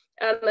blocking,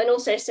 and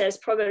also says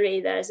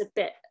probably there's a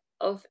bit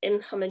of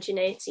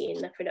inhomogeneity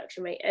in the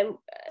production rate.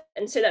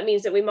 And so that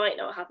means that we might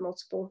not have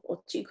multiple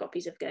or 2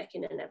 copies of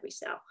gherkin in every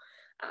cell.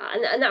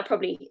 And that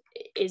probably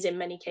is in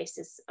many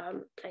cases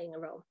playing a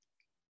role.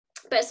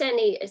 But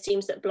certainly it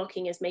seems that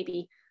blocking is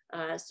maybe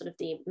sort of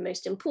the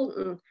most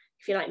important,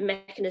 if you like,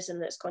 mechanism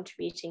that's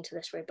contributing to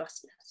this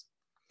robustness.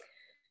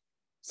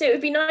 So it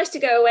would be nice to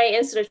go away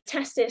and sort of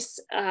test this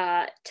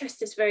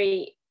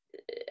very,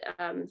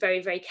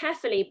 very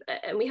carefully,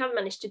 and we haven't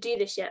managed to do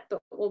this yet,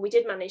 but what we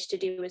did manage to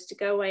do was to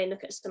go away and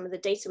look at some of the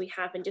data we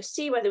have and just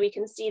see whether we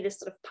can see this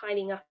sort of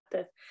piling up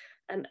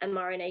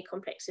mRNA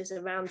complexes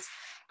around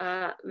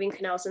ring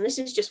canals. And this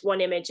is just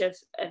one image of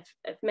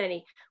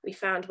many we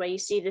found, where you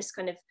see this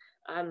kind of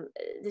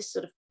this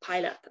sort of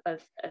pileup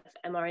of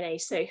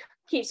mRNA. So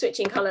keep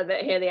switching color,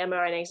 but here the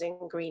mRNAs are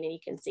in green, and you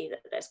can see that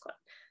there's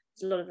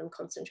a lot of them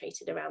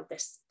concentrated around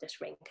this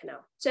ring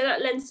canal. So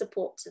that lends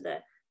support to the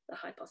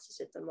hypothesis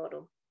of the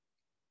model.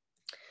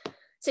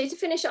 So to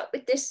finish up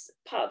with this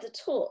part of the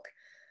talk,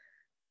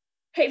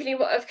 hopefully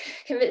what I've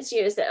convinced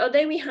you is that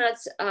although we had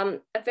a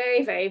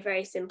very, very,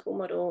 very simple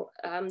model,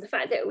 the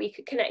fact that we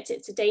could connect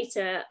it to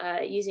data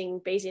using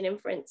Bayesian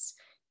inference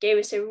gave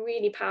us a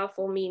really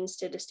powerful means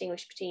to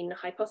distinguish between the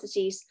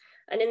hypotheses.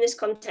 And in this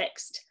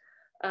context,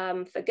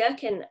 for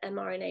Gherkin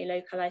mRNA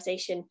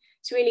localization,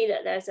 it's really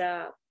that there's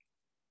a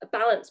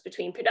balance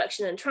between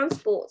production and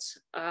transport.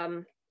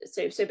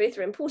 So both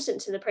are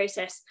important to the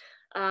process,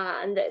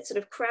 and that sort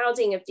of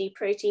crowding of the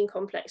protein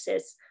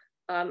complexes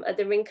at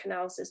the ring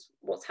canals is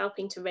what's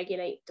helping to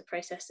regulate the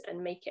process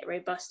and make it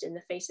robust in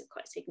the face of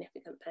quite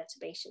significant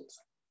perturbations.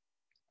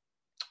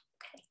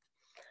 Okay,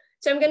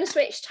 so I'm going to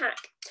switch tack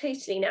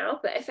totally now,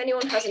 but if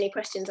anyone has any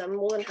questions, I'm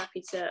more than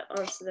happy to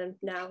answer them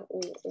now,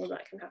 or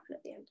that can happen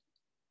at the end.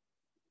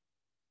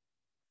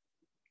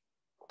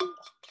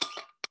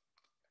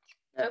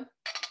 No?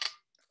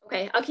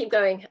 Okay, I'll keep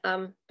going,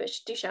 but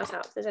do shout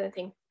out if there's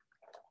anything.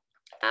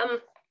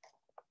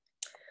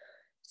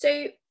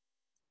 So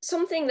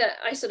something that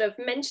I sort of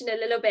mentioned a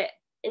little bit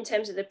in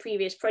terms of the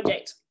previous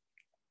project,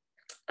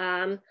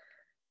 but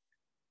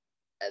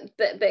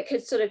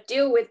could sort of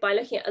deal with by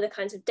looking at other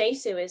kinds of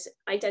data, is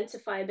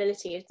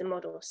identifiability of the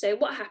model. So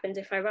what happens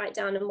if I write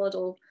down a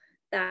model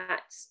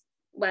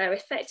where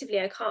effectively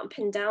I can't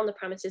pin down the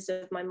parameters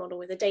of my model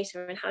with the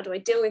data, and how do I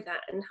deal with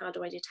that, and how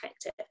do I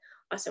detect it,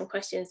 are some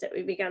questions that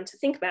we began to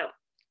think about.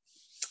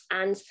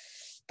 And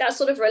that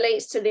sort of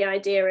relates to the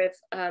idea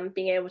of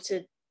being able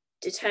to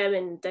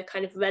determine the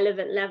kind of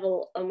relevant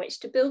level on which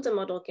to build a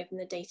model given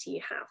the data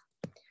you have.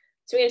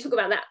 So we're going to talk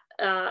about that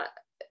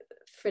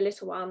for a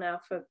little while now,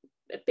 for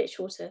a bit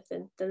shorter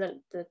than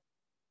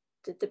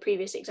the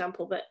previous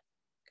example, but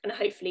and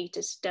hopefully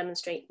just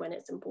demonstrate when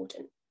it's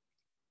important.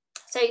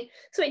 So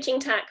switching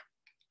tack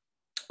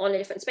on a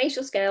different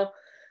spatial scale,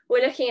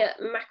 we're looking at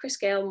macro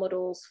scale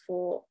models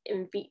for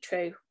in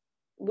vitro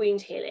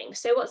wound healing.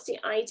 So what's the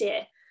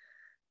idea?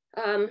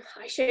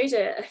 I showed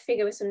a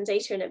figure with some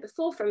data in it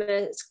before from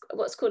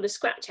what's called a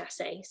scratch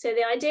assay. So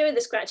the idea of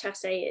the scratch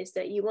assay is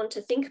that you want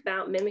to think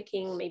about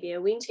mimicking maybe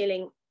a wound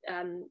healing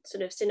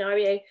sort of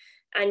scenario,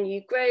 and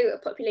you grow a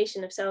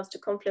population of cells to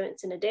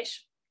confluence in a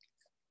dish.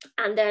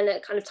 And then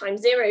at kind of time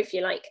zero, if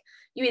you like,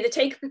 you either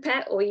take a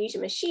pipette or use a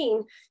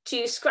machine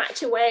to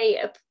scratch away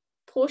a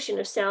portion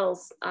of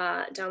cells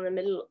down the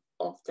middle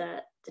of the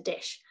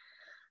dish.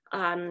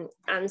 And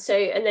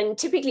then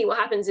typically what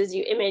happens is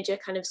you image a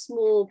kind of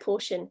small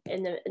portion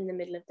in the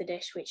middle of the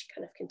dish, which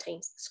kind of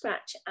contains the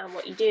scratch. And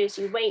what you do is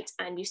you wait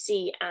and you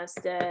see as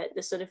the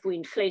sort of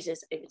wound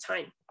closes over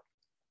time.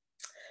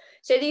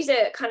 So these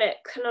are kind of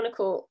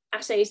canonical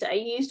assays that are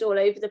used all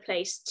over the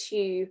place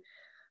to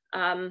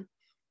kind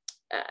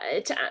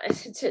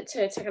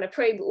of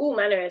probe all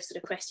manner of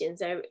sort of questions.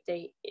 They're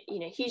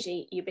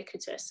hugely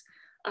ubiquitous.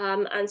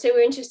 And so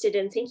we're interested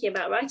in thinking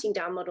about writing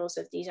down models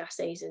of these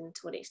assays and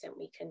to what extent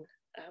we can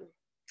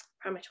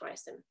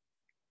parameterize them.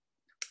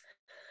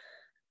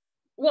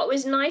 What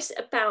was nice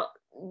about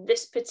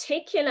this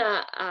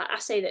particular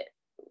assay that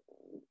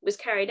was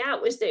carried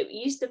out was that we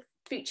used the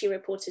Fucci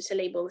reporter to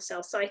label the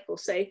cell cycle.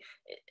 So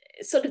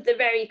sort of the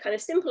very kind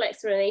of simple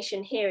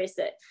explanation here is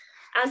that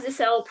as the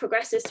cell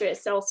progresses through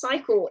its cell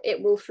cycle,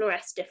 it will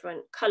fluoresce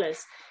different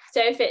colors.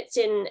 So if it's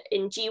in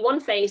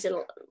G1 phase,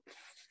 it'll,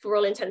 for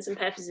all intents and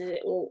purposes,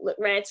 it will look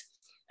red.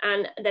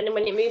 And then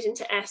when it moves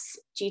into S,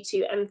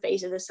 G2M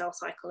phase of the cell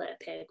cycle, it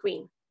appear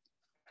green.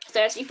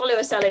 So as you follow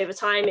a cell over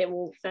time, it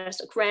will first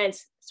look red,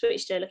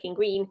 switch to looking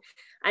green,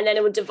 and then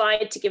it will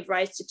divide to give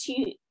rise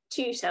to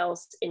two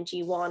cells in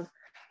G1,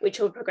 which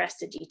will progress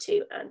to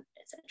G2, and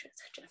et cetera, et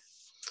cetera.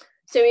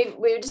 So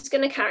we're just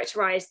going to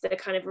characterize the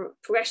kind of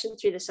progression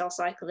through the cell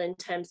cycle in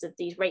terms of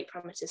these rate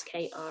parameters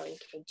K, R,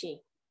 and Kg.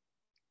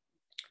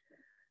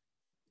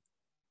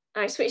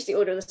 I switched the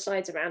order of the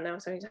slides around now,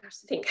 so I have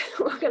to think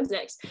what comes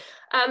next.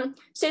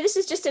 So this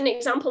is just an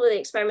example of the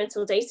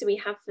experimental data we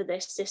have for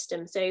this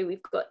system. So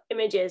we've got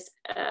images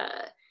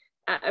at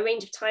a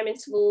range of time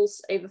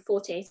intervals over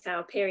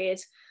 48-hour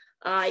periods.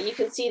 You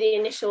can see the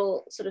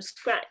initial sort of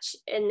scratch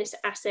in this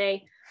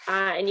assay,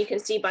 and you can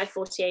see by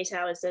 48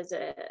 hours there's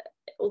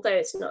although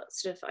it's not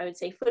sort of, I would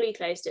say, fully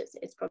closed,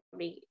 it's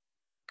probably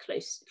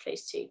close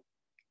to.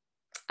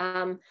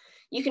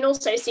 You can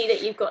also see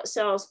that you've got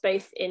cells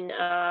both in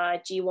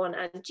G1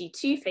 and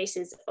G2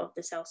 phases of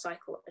the cell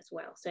cycle as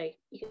well. So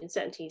you can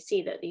certainly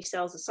see that these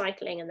cells are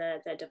cycling and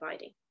they're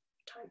dividing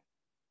over time.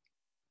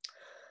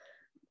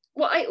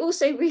 What I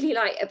also really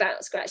like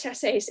about scratch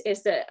assays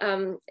is that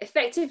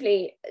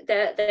effectively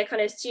they're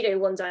kind of pseudo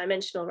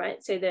one-dimensional,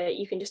 right? So that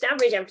you can just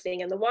average everything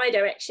in the y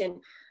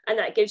direction, and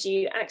that gives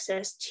you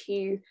access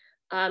to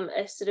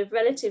a sort of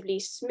relatively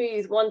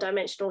smooth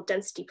one-dimensional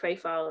density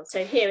profile.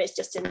 So here it's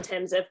just in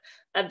terms of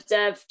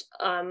observed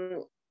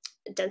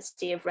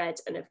density of red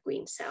and of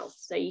green cells.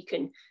 So you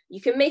can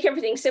make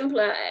everything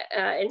simpler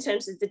in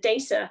terms of the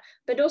data,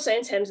 but also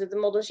in terms of the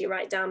models you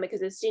write down,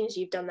 because as soon as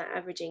you've done that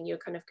averaging, you're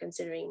kind of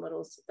considering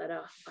models that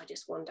are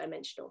just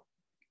one-dimensional,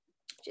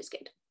 which is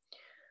good.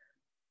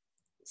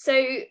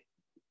 So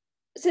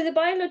the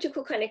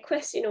biological kind of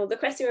question, or the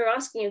question we're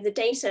asking of the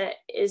data,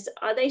 is,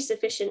 are they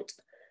sufficient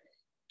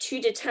to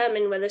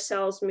determine whether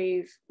cells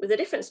move with a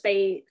different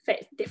speed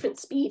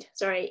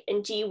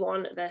in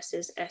G1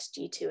 versus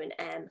SG2 and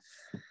M?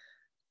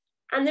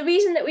 And the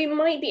reason that we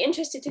might be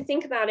interested to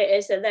think about it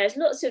is that there's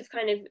lots of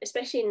kind of,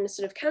 especially in the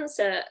sort of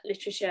cancer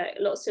literature,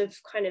 lots of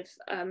kind of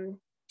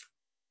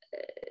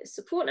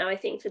support now, I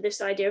think, for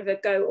this idea of a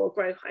go or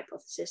grow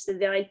hypothesis. So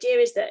the idea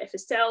is that if a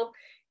cell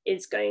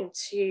is going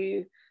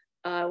to,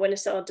 when a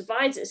cell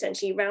divides, it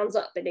essentially rounds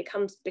up and it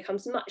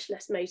becomes much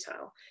less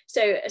motile.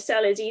 So a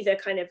cell is either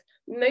kind of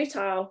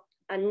motile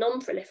and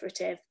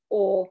non-proliferative,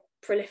 or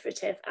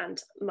proliferative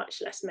and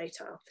much less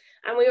motile.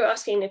 And we were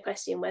asking the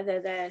question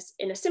whether there's,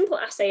 in a simple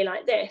assay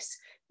like this,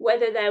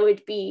 whether there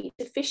would be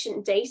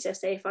sufficient data,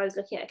 say if I was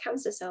looking at a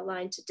cancer cell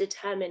line, to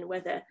determine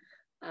whether,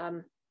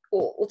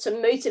 or to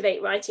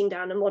motivate writing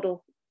down a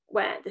model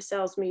where the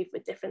cells move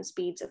with different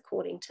speeds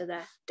according to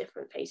their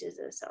different phases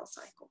of the cell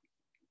cycle.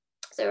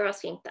 So we're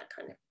asking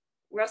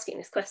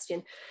this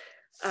question.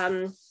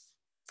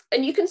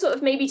 And you can sort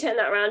of maybe turn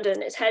that around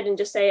on its head and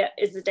just say,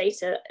 is the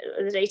data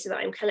that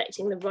I'm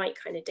collecting the right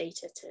kind of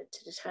data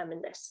to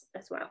determine this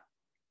as well?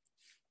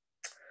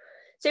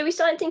 So we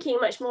started thinking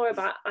much more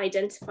about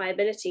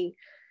identifiability.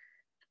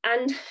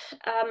 And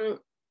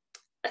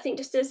I think,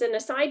 just as an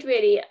aside,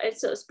 really, I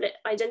sort of split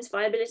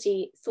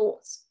identifiability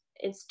thoughts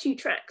into two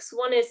tracks.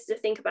 One is to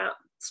think about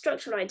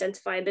structural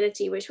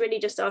identifiability, which really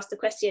just asks the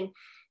question,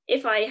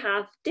 if I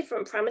have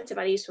different parameter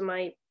values for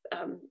my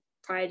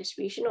prior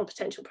distribution or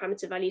potential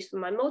parameter values for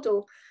my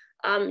model,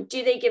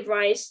 do they give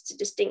rise to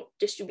distinct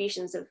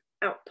distributions of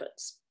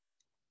outputs?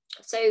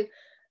 So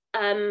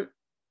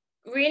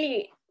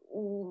really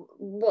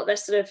what they're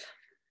sort of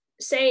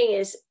saying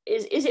is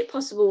it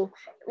possible,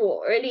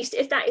 or at least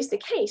if that is the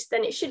case,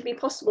 then it should be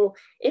possible,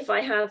 if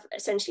I have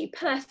essentially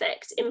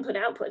perfect input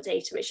output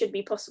data, it should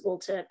be possible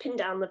to pin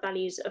down the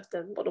values of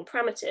the model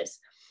parameters.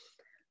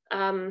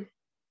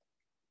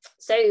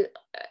 So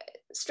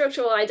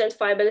structural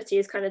identifiability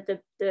is kind of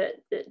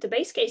the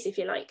base case, if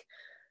you like.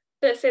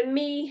 But for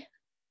me,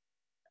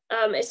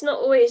 it's not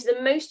always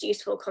the most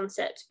useful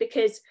concept,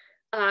 because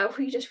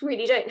we just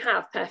really don't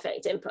have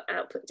perfect input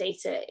output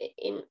data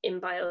in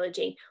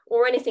biology,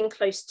 or anything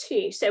close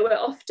to. So we're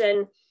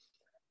often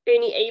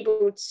only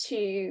able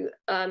to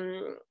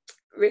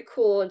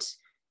record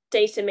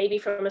data maybe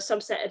from a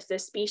subset of the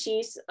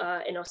species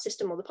in our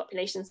system, or the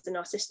populations in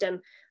our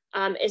system.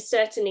 It's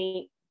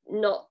certainly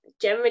not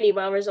generally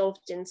well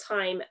resolved in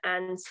time,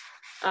 and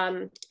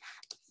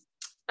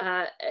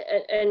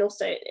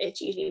also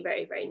it's usually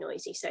very, very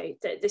noisy. So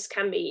this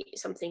can be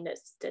something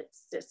that's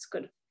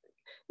kind of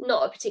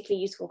not a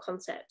particularly useful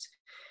concept.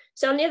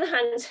 So on the other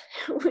hand,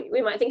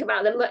 we might think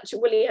about the much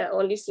woollier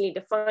or more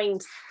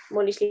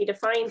loosely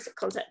defined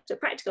concept of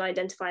practical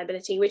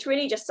identifiability, which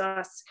really just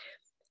asks,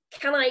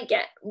 can I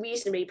get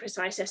reasonably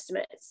precise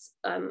estimates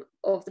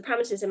of the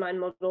parameters in my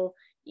model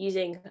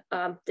using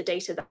the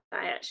data that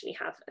I actually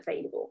have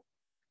available?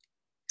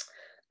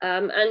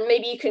 And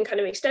maybe you can kind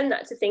of extend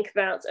that to think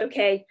about,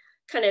 okay,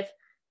 kind of,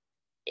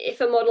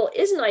 if a model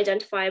isn't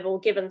identifiable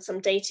given some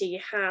data you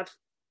have,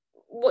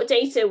 what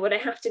data would I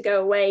have to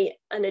go away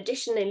and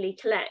additionally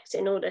collect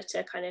in order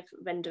to kind of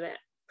render it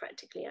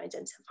practically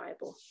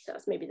identifiable? So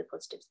that's maybe the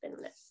positive spin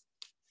on it.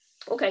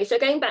 Okay, so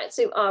going back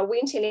to our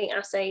wound healing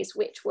assays,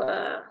 which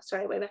were,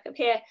 sorry, way back up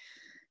here,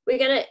 we're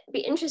going to be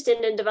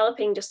interested in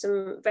developing just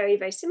some very,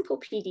 very simple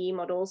PDE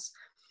models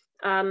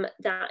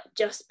that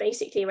just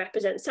basically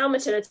represent cell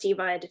motility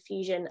via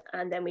diffusion,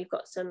 and then we've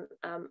got some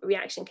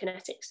reaction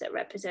kinetics that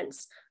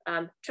represents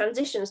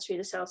transitions through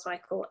the cell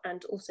cycle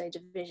and also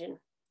division.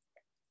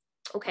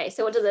 Okay,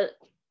 so what do the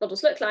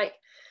models look like?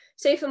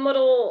 So for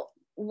model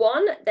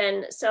 1,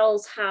 then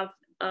cells have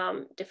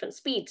different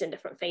speeds in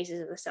different phases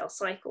of the cell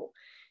cycle.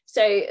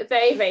 So a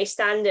very, very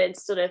standard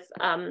sort of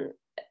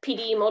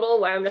PDE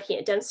model where I'm looking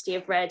at density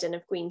of red and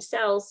of green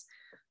cells.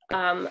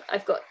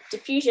 I've got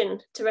diffusion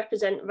to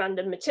represent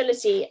random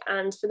motility,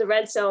 and for the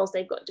red cells,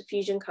 they've got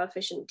diffusion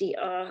coefficient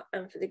dr,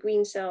 and for the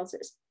green cells,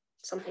 it's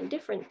something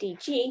different,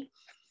 dg.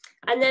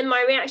 And then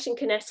my reaction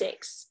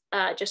kinetics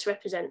just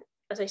represent,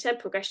 as I said,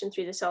 progression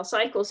through the cell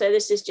cycle. So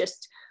this is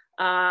just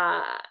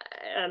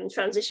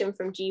transition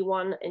from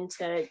G1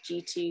 into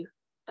G2,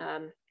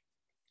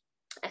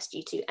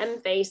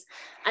 SG2M phase.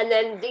 And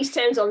then these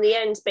terms on the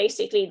end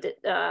basically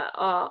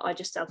are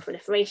just cell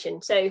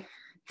proliferation. So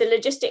the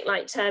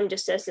logistic-like term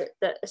just says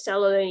that a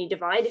cell will only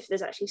divide if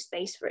there's actually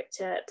space for it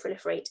to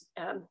proliferate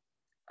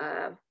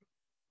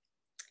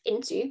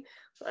into.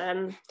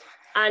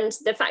 And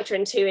the factor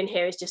in 2 in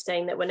here is just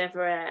saying that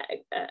whenever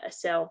a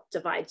cell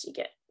divides, you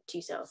get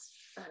 2 cells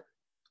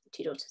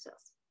two daughter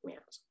cells. Yeah.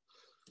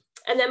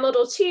 And then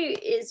model 2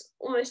 is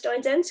almost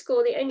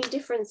identical. The only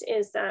difference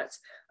is that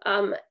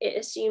it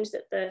assumes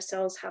that the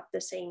cells have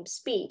the same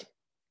speed.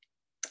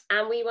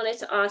 And we wanted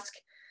to ask,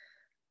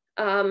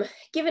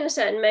 given a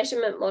certain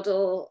measurement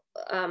model,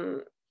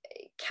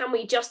 can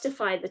we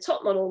justify the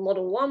top model,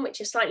 model 1, which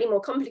is slightly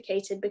more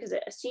complicated because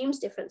it assumes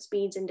different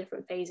speeds in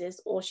different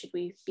phases, or should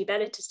we be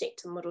better to stick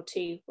to model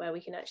 2, where we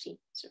can actually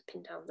sort of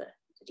pin down the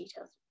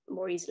details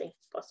more easily,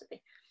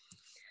 possibly.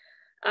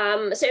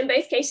 So in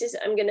both cases,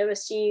 I'm going to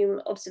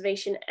assume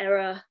observation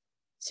error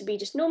to be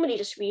just normally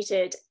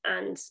distributed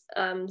and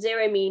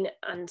zero mean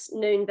and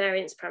known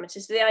variance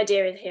parameters. So the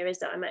idea here is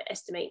that I might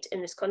estimate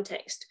in this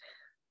context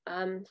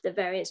the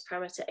variance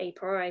parameter a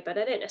priori, but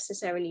I don't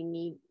necessarily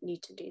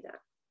need to do that.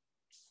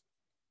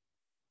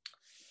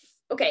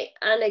 Okay,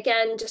 and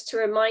again, just to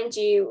remind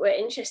you, we're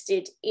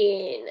interested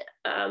in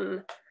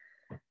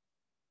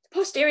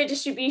posterior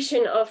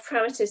distribution of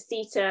parameters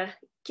theta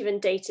given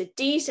data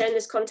d. So in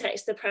this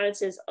context, the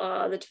parameters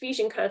are the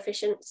diffusion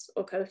coefficients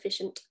or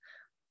coefficient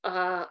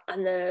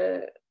and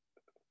the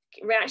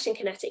reaction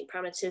kinetic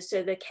parameters,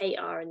 so the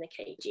Kr and the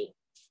Kg.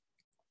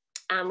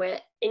 And we're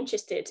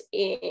interested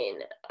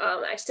in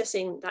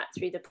accessing that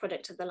through the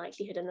product of the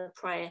likelihood and the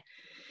prior.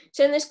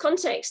 So in this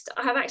context,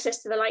 I have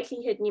access to the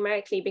likelihood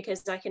numerically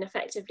because I can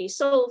effectively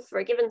solve for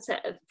a given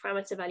set of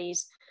parameter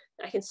values.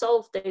 I can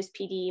solve those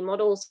PDE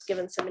models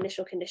given some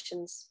initial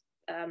conditions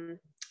and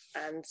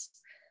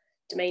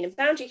domain and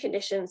boundary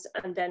conditions,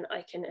 and then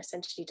I can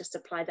essentially just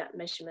apply that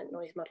measurement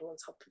noise model on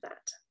top of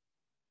that.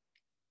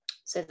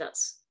 So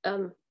that's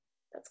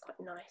quite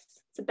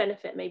nice. It's a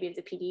benefit maybe of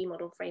the PDE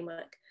model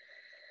framework.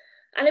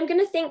 And I'm going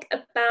to think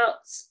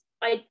about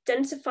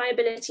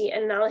identifiability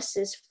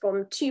analysis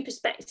from two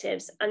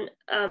perspectives, and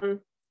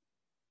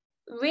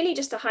really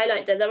just to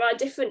highlight that there are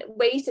different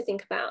ways to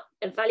think about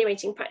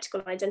evaluating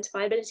practical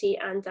identifiability,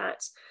 and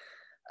that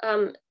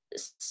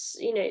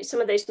you know, some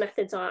of those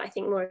methods are, I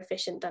think, more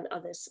efficient than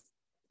others,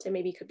 so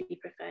maybe could be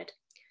preferred.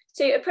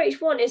 So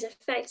approach 1 is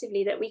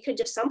effectively that we could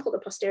just sample the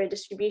posterior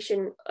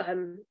distribution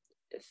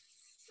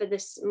for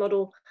this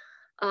model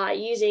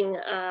using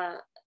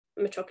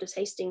Metropolis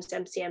Hastings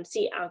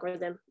MCMC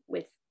algorithm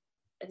with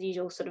the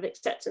usual sort of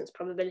acceptance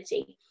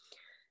probability.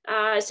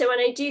 So when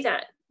I do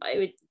that, I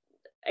would,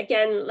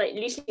 again, like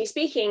loosely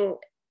speaking,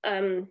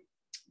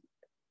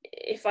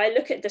 if I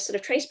look at the sort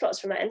of trace plots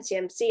from that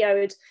MCMC, I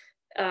would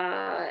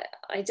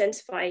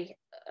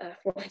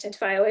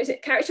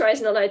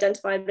characterize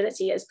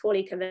non-identifiability as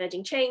poorly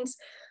converging chains.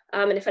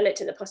 And if I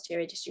looked at the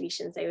posterior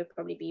distributions, they would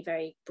probably be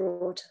very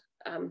broad.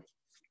 But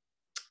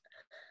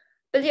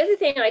the other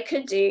thing I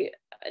could do,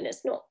 and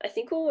it's not, I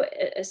think,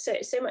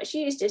 so much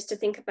used, is to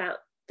think about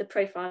the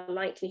profile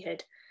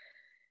likelihood.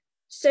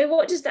 So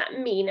what does that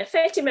mean?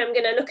 Effectively, I'm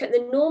going to look at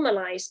the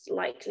normalized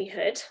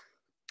likelihood,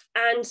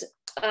 and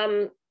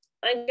I'm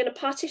going to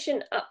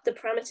partition up the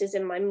parameters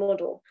in my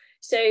model.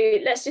 So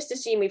let's just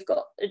assume we've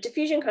got a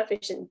diffusion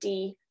coefficient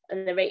D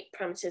and the rate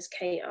parameters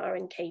Kr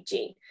and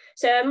Kg.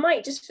 So I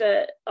might, just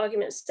for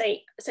argument's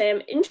sake, say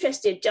I'm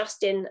interested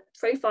just in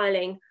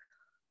profiling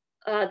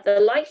the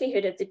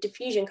likelihood of the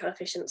diffusion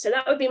coefficient. So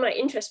that would be my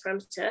interest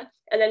parameter.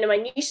 And then my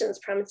nuisance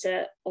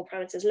parameter, or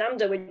parameters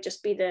lambda, would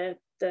just be the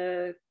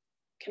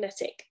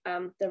kinetic,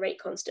 the rate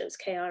constants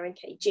Kr and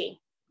Kg.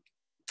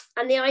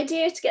 And the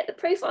idea to get the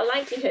profile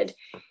likelihood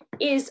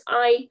is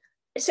I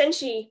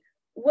essentially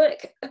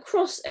work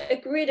across a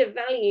grid of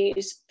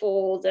values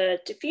for the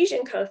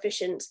diffusion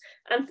coefficients,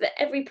 and for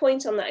every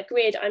point on that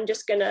grid, I'm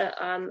just going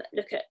to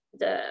look at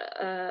the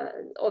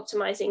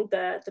optimizing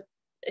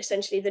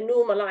essentially the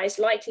normalized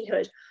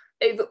likelihood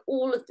over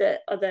all of the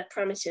other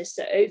parameters,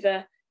 so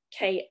over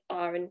Kr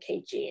and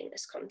Kg in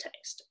this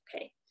context.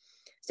 Okay,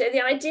 so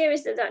the idea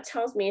is that that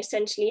tells me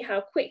essentially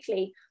how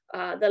quickly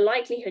the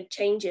likelihood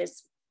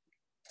changes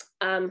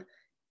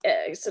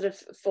sort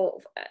of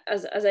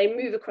as I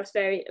move across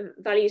various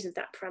values of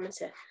that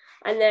parameter.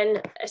 And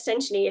then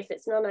essentially, if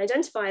it's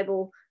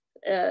non-identifiable,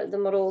 the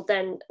model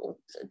then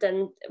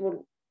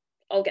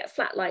I'll get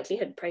flat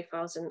likelihood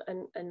profiles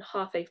and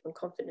half open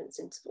confidence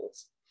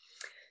intervals.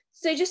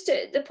 So just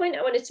the point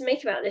I wanted to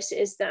make about this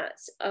is that,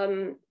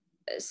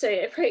 so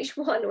approach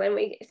 1, when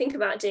we think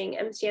about doing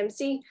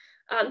MCMC,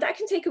 that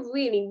can take a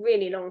really,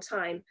 really long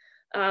time.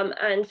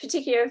 And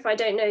particularly if I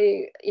don't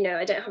know,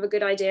 I don't have a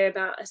good idea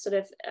about a sort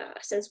of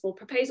sensible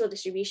proposal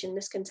distribution,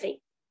 this can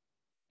take,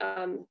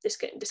 this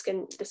can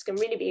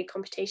really be a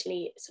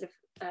computationally sort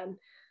of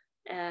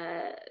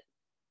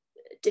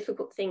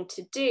difficult thing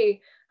to do,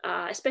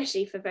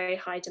 especially for very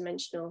high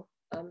dimensional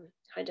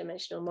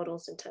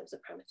models in terms of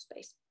parameter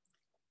space.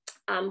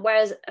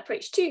 Whereas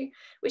approach 2,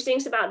 which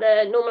thinks about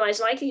the normalized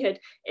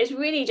likelihood, is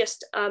really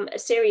just a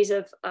series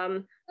of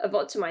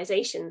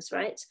optimizations,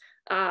 right?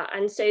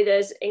 And so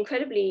there's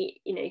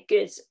incredibly,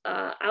 good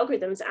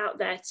algorithms out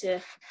there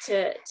to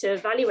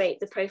evaluate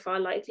the profile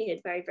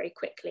likelihood very, very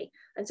quickly.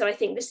 And so I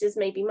think this is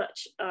maybe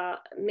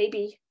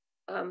maybe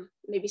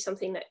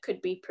something that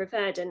could be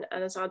preferred, and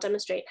as I'll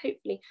demonstrate,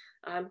 hopefully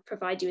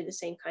provide you with the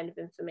same kind of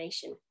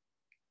information,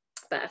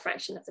 but a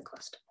fraction of the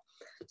cost.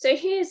 So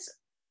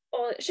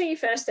I'll show you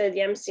first though the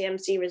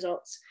MCMC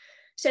results.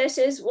 So this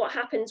is what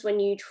happens when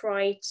you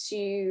try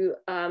to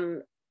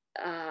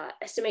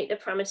estimate the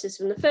parameters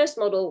from the first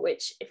model,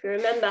 which, if you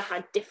remember,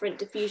 had different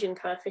diffusion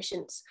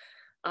coefficients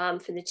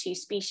for the two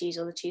species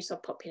or the two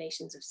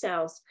subpopulations of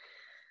cells.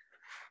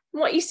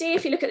 What you see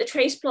if you look at the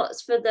trace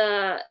plots for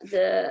the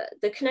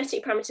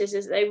kinetic parameters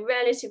is they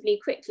relatively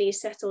quickly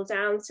settle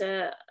down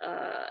to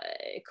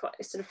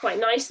quite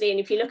nicely. And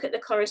if you look at the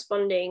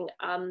corresponding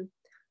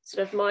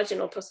sort of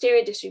marginal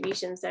posterior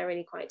distributions, they're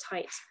really quite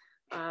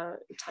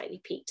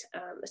tightly peaked,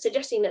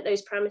 suggesting that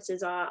those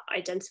parameters are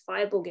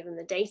identifiable given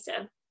the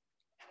data.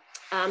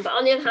 But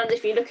on the other hand,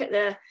 if you look at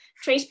the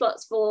trace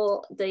plots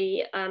for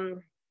the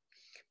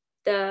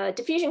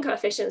diffusion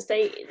coefficients,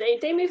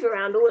 they move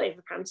around all over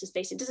the parameter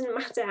space. It doesn't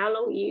matter how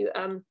long you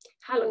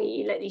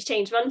let these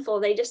chains run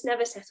for, they just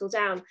never settle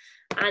down.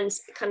 And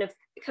kind of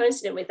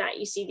coincident with that,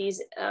 you see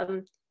these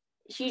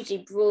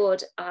hugely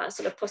broad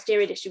sort of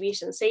posterior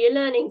distributions. So you're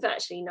learning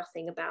virtually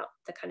nothing about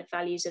the kind of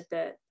values of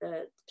the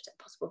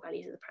possible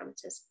values of the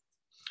parameters.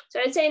 So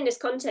I'd say in this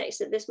context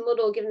that this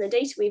model, given the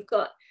data we've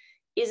got,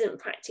 isn't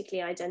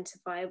practically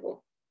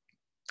identifiable.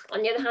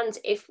 On the other hand,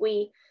 if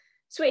we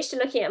switch to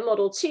looking at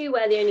model 2,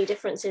 where the only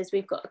difference is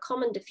we've got a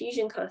common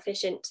diffusion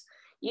coefficient,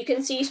 you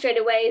can see straight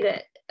away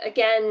that,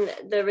 again,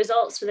 the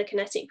results for the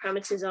kinetic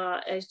parameters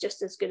are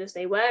just as good as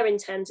they were in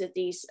terms of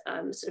these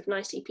sort of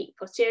nicely peaked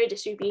posterior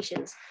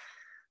distributions.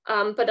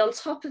 But on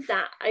top of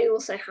that, I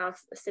also have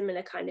a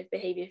similar kind of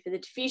behavior for the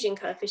diffusion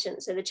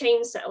coefficient. So the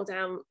chains settle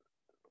down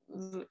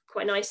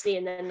quite nicely,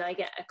 and then I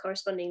get a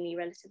correspondingly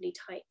relatively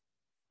tight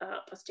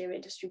posterior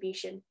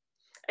distribution.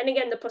 And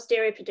again, the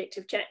posterior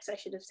predictive checks, I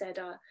should have said,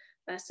 are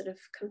sort of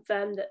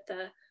confirm that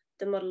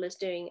the model is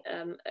doing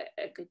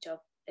a good job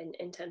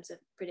in terms of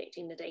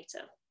predicting the data.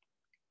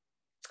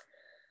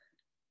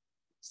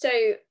 So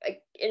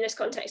in this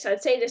context,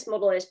 I'd say this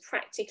model is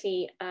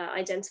practically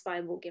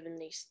identifiable given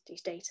these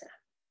data.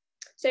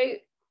 So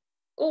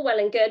all well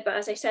and good, but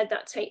as I said,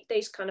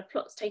 those kind of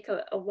plots take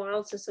a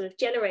while to sort of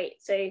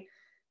generate. So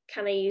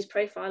can I use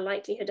profile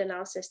likelihood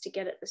analysis to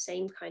get at the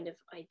same kind of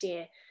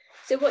idea?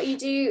 So what you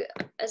do,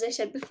 as I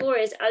said before,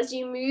 is as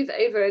you move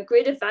over a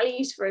grid of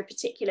values for a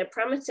particular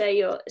parameter,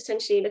 you're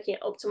essentially looking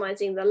at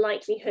optimizing the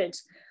likelihood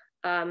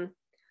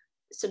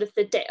sort of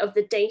the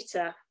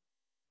data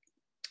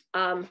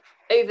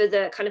over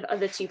the kind of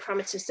other two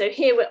parameters. So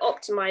here we're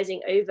optimizing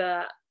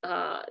over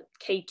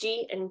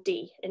kg and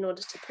d in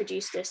order to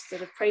produce this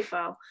sort of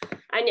profile.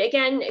 And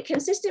again,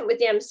 consistent with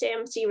the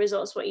MCMC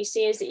results, what you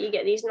see is that you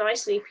get these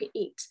nicely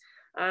peaked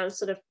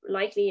sort of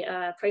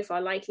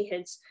profile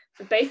likelihoods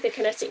for both the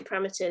kinetic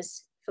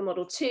parameters for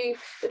model 2,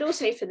 but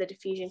also for the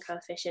diffusion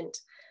coefficient.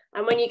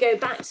 And when you go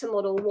back to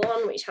model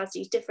 1, which has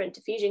these different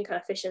diffusion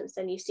coefficients,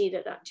 then you see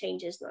that that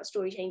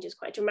story changes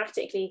quite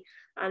dramatically,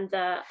 and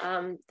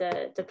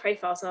the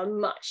profiles are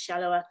much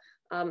shallower.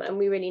 And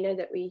we really know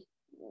that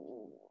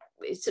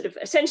it's sort of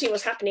essentially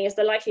what's happening is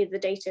the likelihood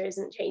of the data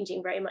isn't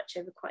changing very much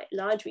over quite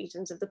large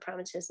regions of the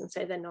parameters, and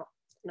so they're not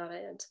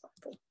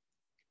identifiable.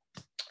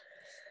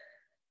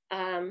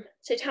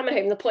 So to hammer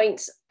home the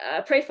points,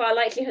 profile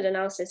likelihood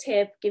analysis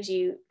here gives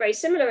you very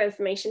similar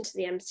information to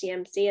the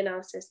MCMC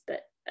analysis,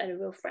 but at a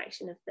real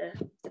fraction of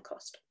the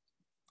cost.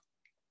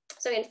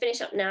 So I'm going to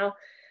finish up now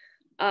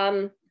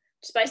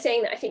just by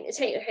saying that I think the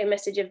take-home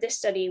message of this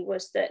study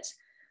was that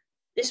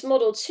this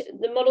model,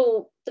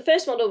 the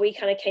first model we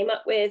kind of came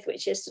up with,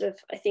 which is sort of,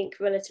 I think,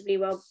 relatively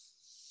well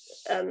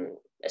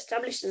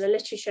established in the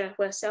literature,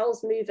 where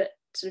cells move at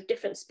sort of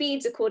different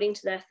speeds according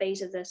to their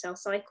phase of their cell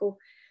cycle,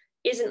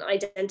 isn't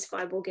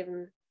identifiable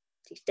given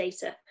these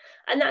data.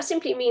 And that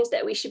simply means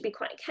that we should be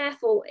quite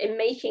careful in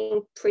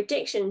making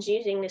predictions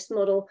using this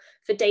model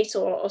for data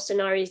or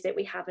scenarios that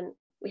we haven't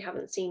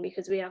seen,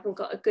 because we haven't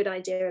got a good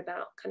idea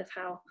about kind of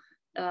how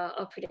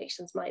our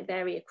predictions might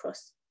vary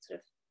across sort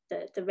of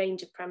the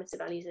range of parameter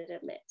values it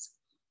admits.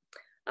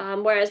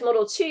 Whereas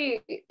model 2,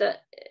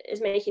 that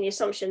is making the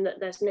assumption that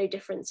there's no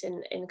difference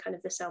in kind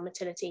of the cell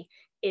motility,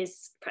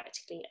 is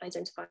practically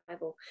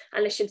identifiable.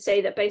 And I should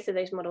say that both of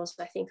those models,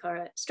 I think,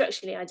 are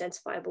structurally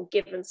identifiable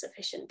given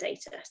sufficient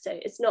data. So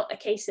it's not a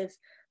case of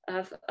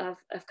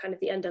kind of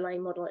the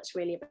underlying model, it's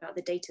really about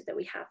the data that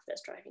we have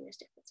that's driving those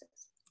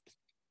differences.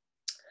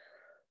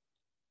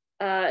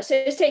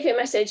 So this take-home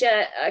message,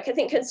 I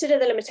think, consider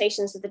the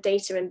limitations of the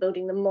data in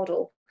building the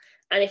model.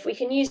 And if we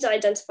can use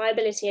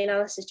identifiability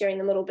analysis during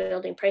the model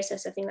building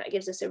process, I think that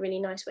gives us a really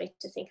nice way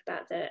to think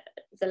about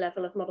the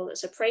level of model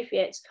that's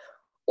appropriate,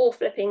 or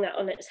flipping that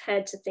on its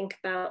head to think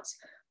about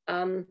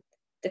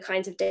the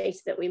kinds of data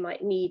that we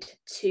might need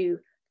to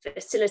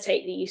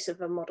facilitate the use of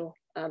a model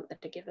at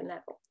a given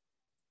level.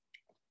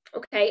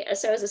 Okay,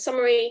 so as a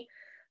summary,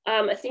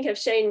 I think I've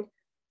shown,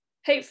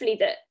 hopefully,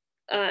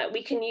 that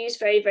we can use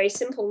very, very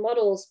simple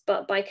models,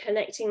 but by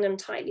connecting them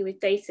tightly with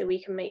data,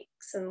 we can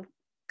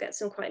get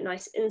some quite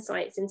nice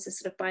insights into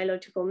sort of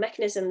biological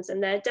mechanisms.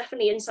 And they're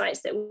definitely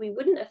insights that we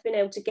wouldn't have been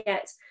able to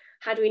get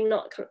had we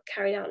not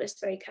carried out this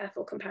very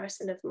careful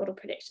comparison of model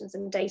predictions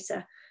and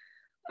data.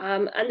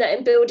 And that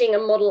in building a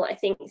model, I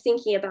think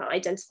thinking about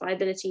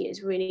identifiability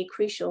is really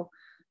crucial,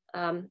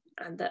 and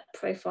that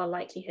profile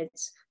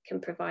likelihoods can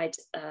provide,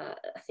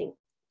 I think,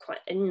 quite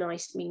a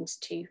nice means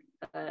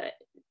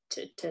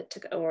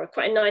or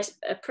quite a nice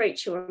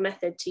approach or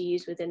method to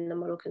use within the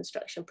model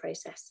construction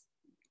process.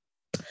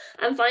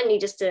 And finally,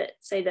 just to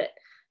say that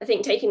I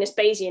think taking this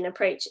Bayesian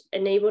approach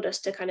enabled us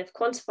to kind of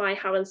quantify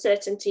how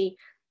uncertainty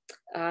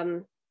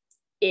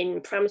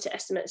in parameter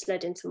estimates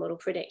led into model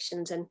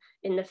predictions. And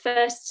in the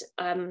first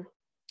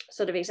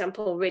sort of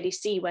example, really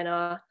see when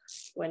our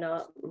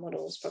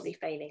model was probably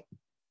failing.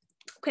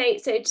 Okay,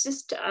 so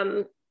just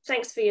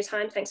thanks for your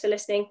time, thanks for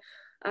listening.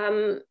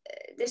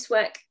 This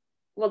work,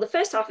 well, the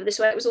first half of this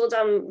work was all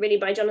done really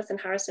by Jonathan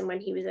Harrison when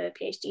he was a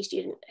PhD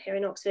student here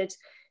in Oxford,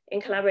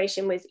 in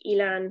collaboration with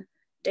Elan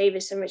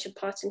Davis and Richard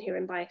Parton, who are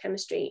in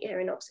biochemistry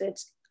here in Oxford.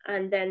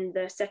 And then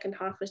the second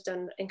half was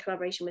done in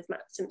collaboration with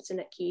Matt Simpson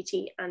at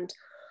QUT and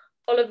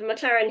Oliver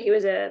McLaren, who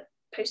was a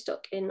postdoc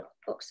in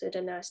Oxford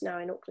and is now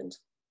in Auckland.